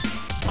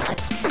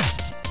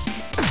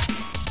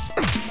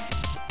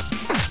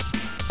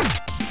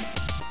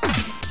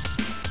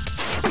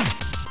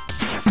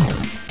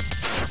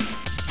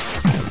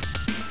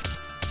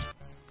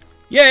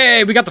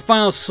 Yay! We got the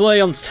final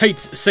slay on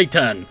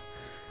Satan.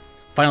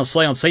 Final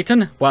slay on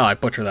Satan? Wow, I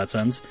butchered that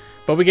sentence.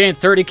 But we gained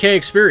 30k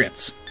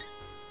experience.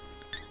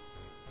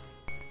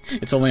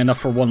 It's only enough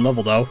for one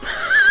level, though.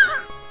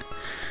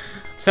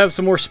 Let's have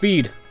some more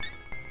speed.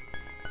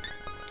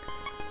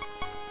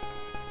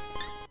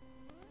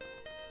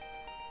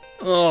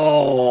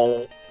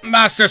 Oh,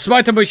 Master,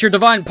 smite him with your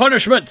divine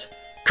punishment!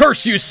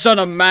 Curse you, son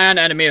of man,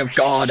 enemy of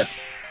God!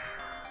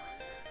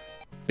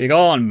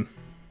 Begone.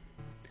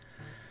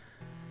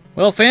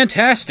 Well,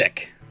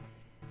 fantastic.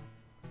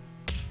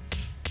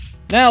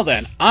 Now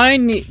then,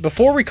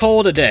 before we call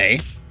it a day,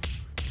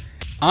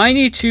 I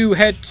need to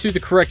head to the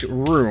correct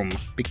room,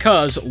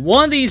 because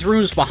one of these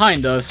rooms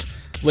behind us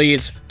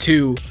leads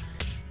to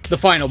the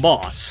final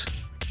boss.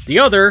 The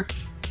other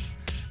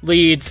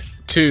leads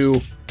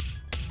to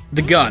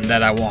the gun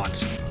that I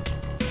want.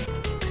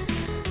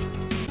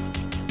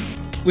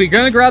 We're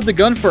gonna grab the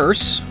gun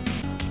first.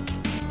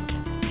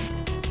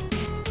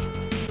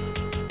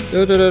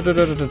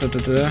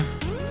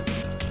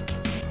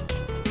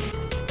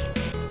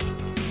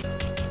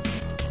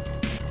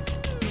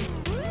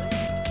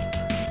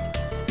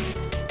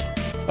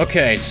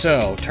 Okay,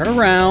 so turn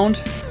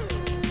around.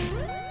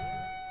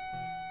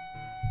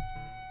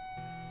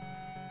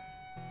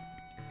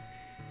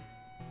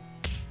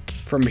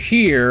 From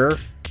here,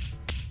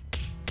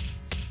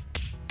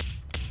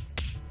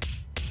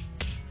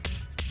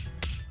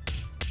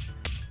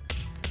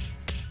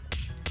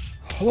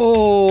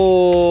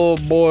 oh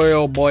boy,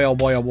 oh boy, oh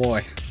boy, oh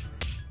boy.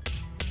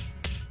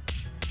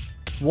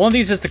 One of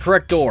these is the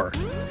correct door.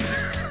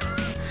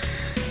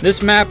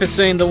 This map is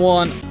saying the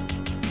one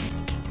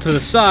to the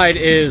side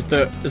is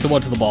the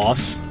one to the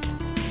boss.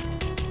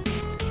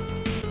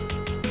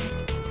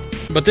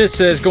 But this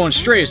says going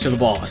straight is to the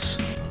boss.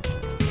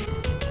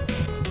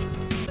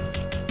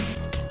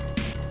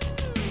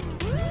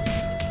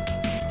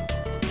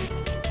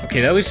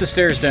 Okay, that leads the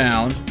stairs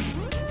down.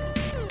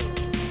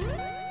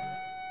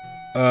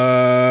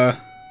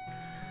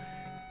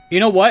 You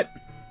know what?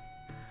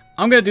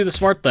 I'm gonna do the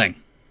smart thing.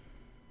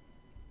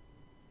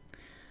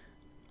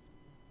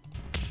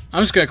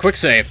 I'm just gonna quick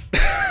save.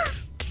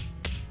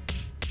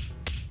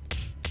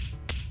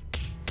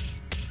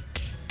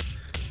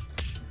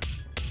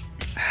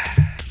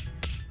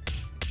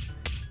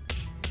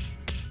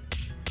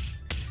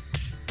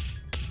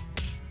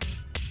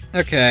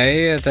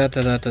 Okay, the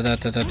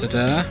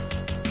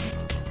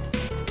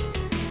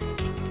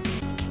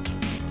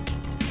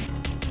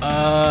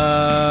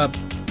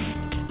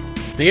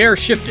air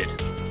shifted.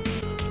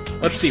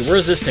 Let's see, where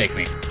does this take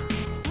me?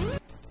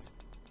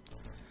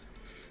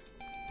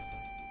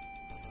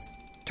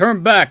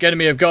 Turn back,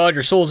 enemy of God,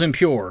 your soul's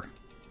impure.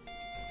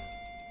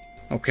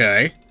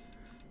 Okay.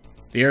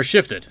 The air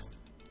shifted.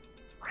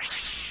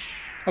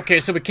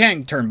 Okay, so we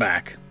can't turn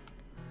back.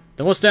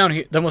 Then what's down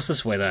here? Then what's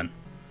this way, then?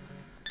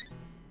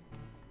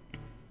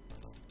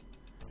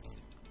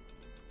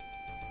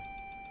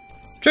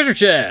 Treasure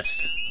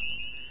chest!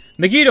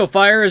 Megiddo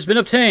fire has been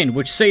obtained,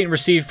 which Satan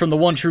received from the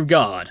one true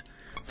God.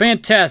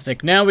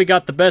 Fantastic, now we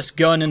got the best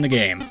gun in the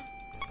game.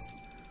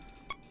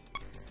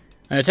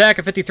 An attack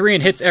of 53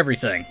 and hits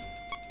everything.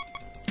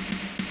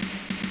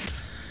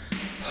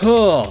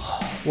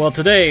 Oh, well,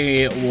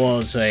 today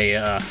was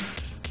a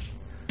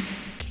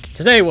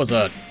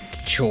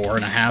chore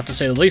and a half, to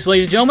say the least,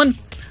 ladies and gentlemen.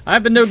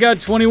 I've been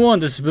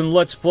NoGod21. This has been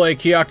Let's Play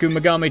Kyūyaku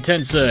Megami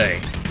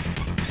Tensei.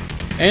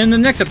 And in the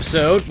next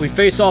episode, we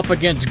face off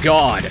against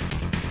God.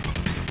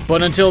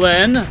 But until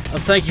then,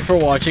 thank you for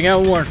watching.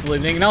 Have a wonderful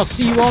evening, and I'll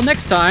see you all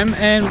next time.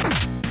 And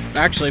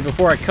actually,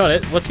 before I cut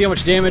it, let's see how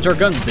much damage our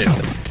guns do.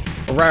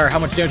 Or rather, how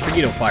much damage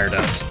Megiddo fire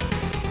does.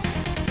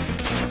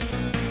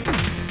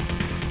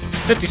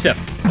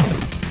 57.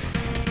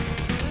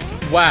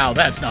 Wow,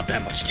 that's not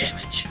that much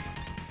damage.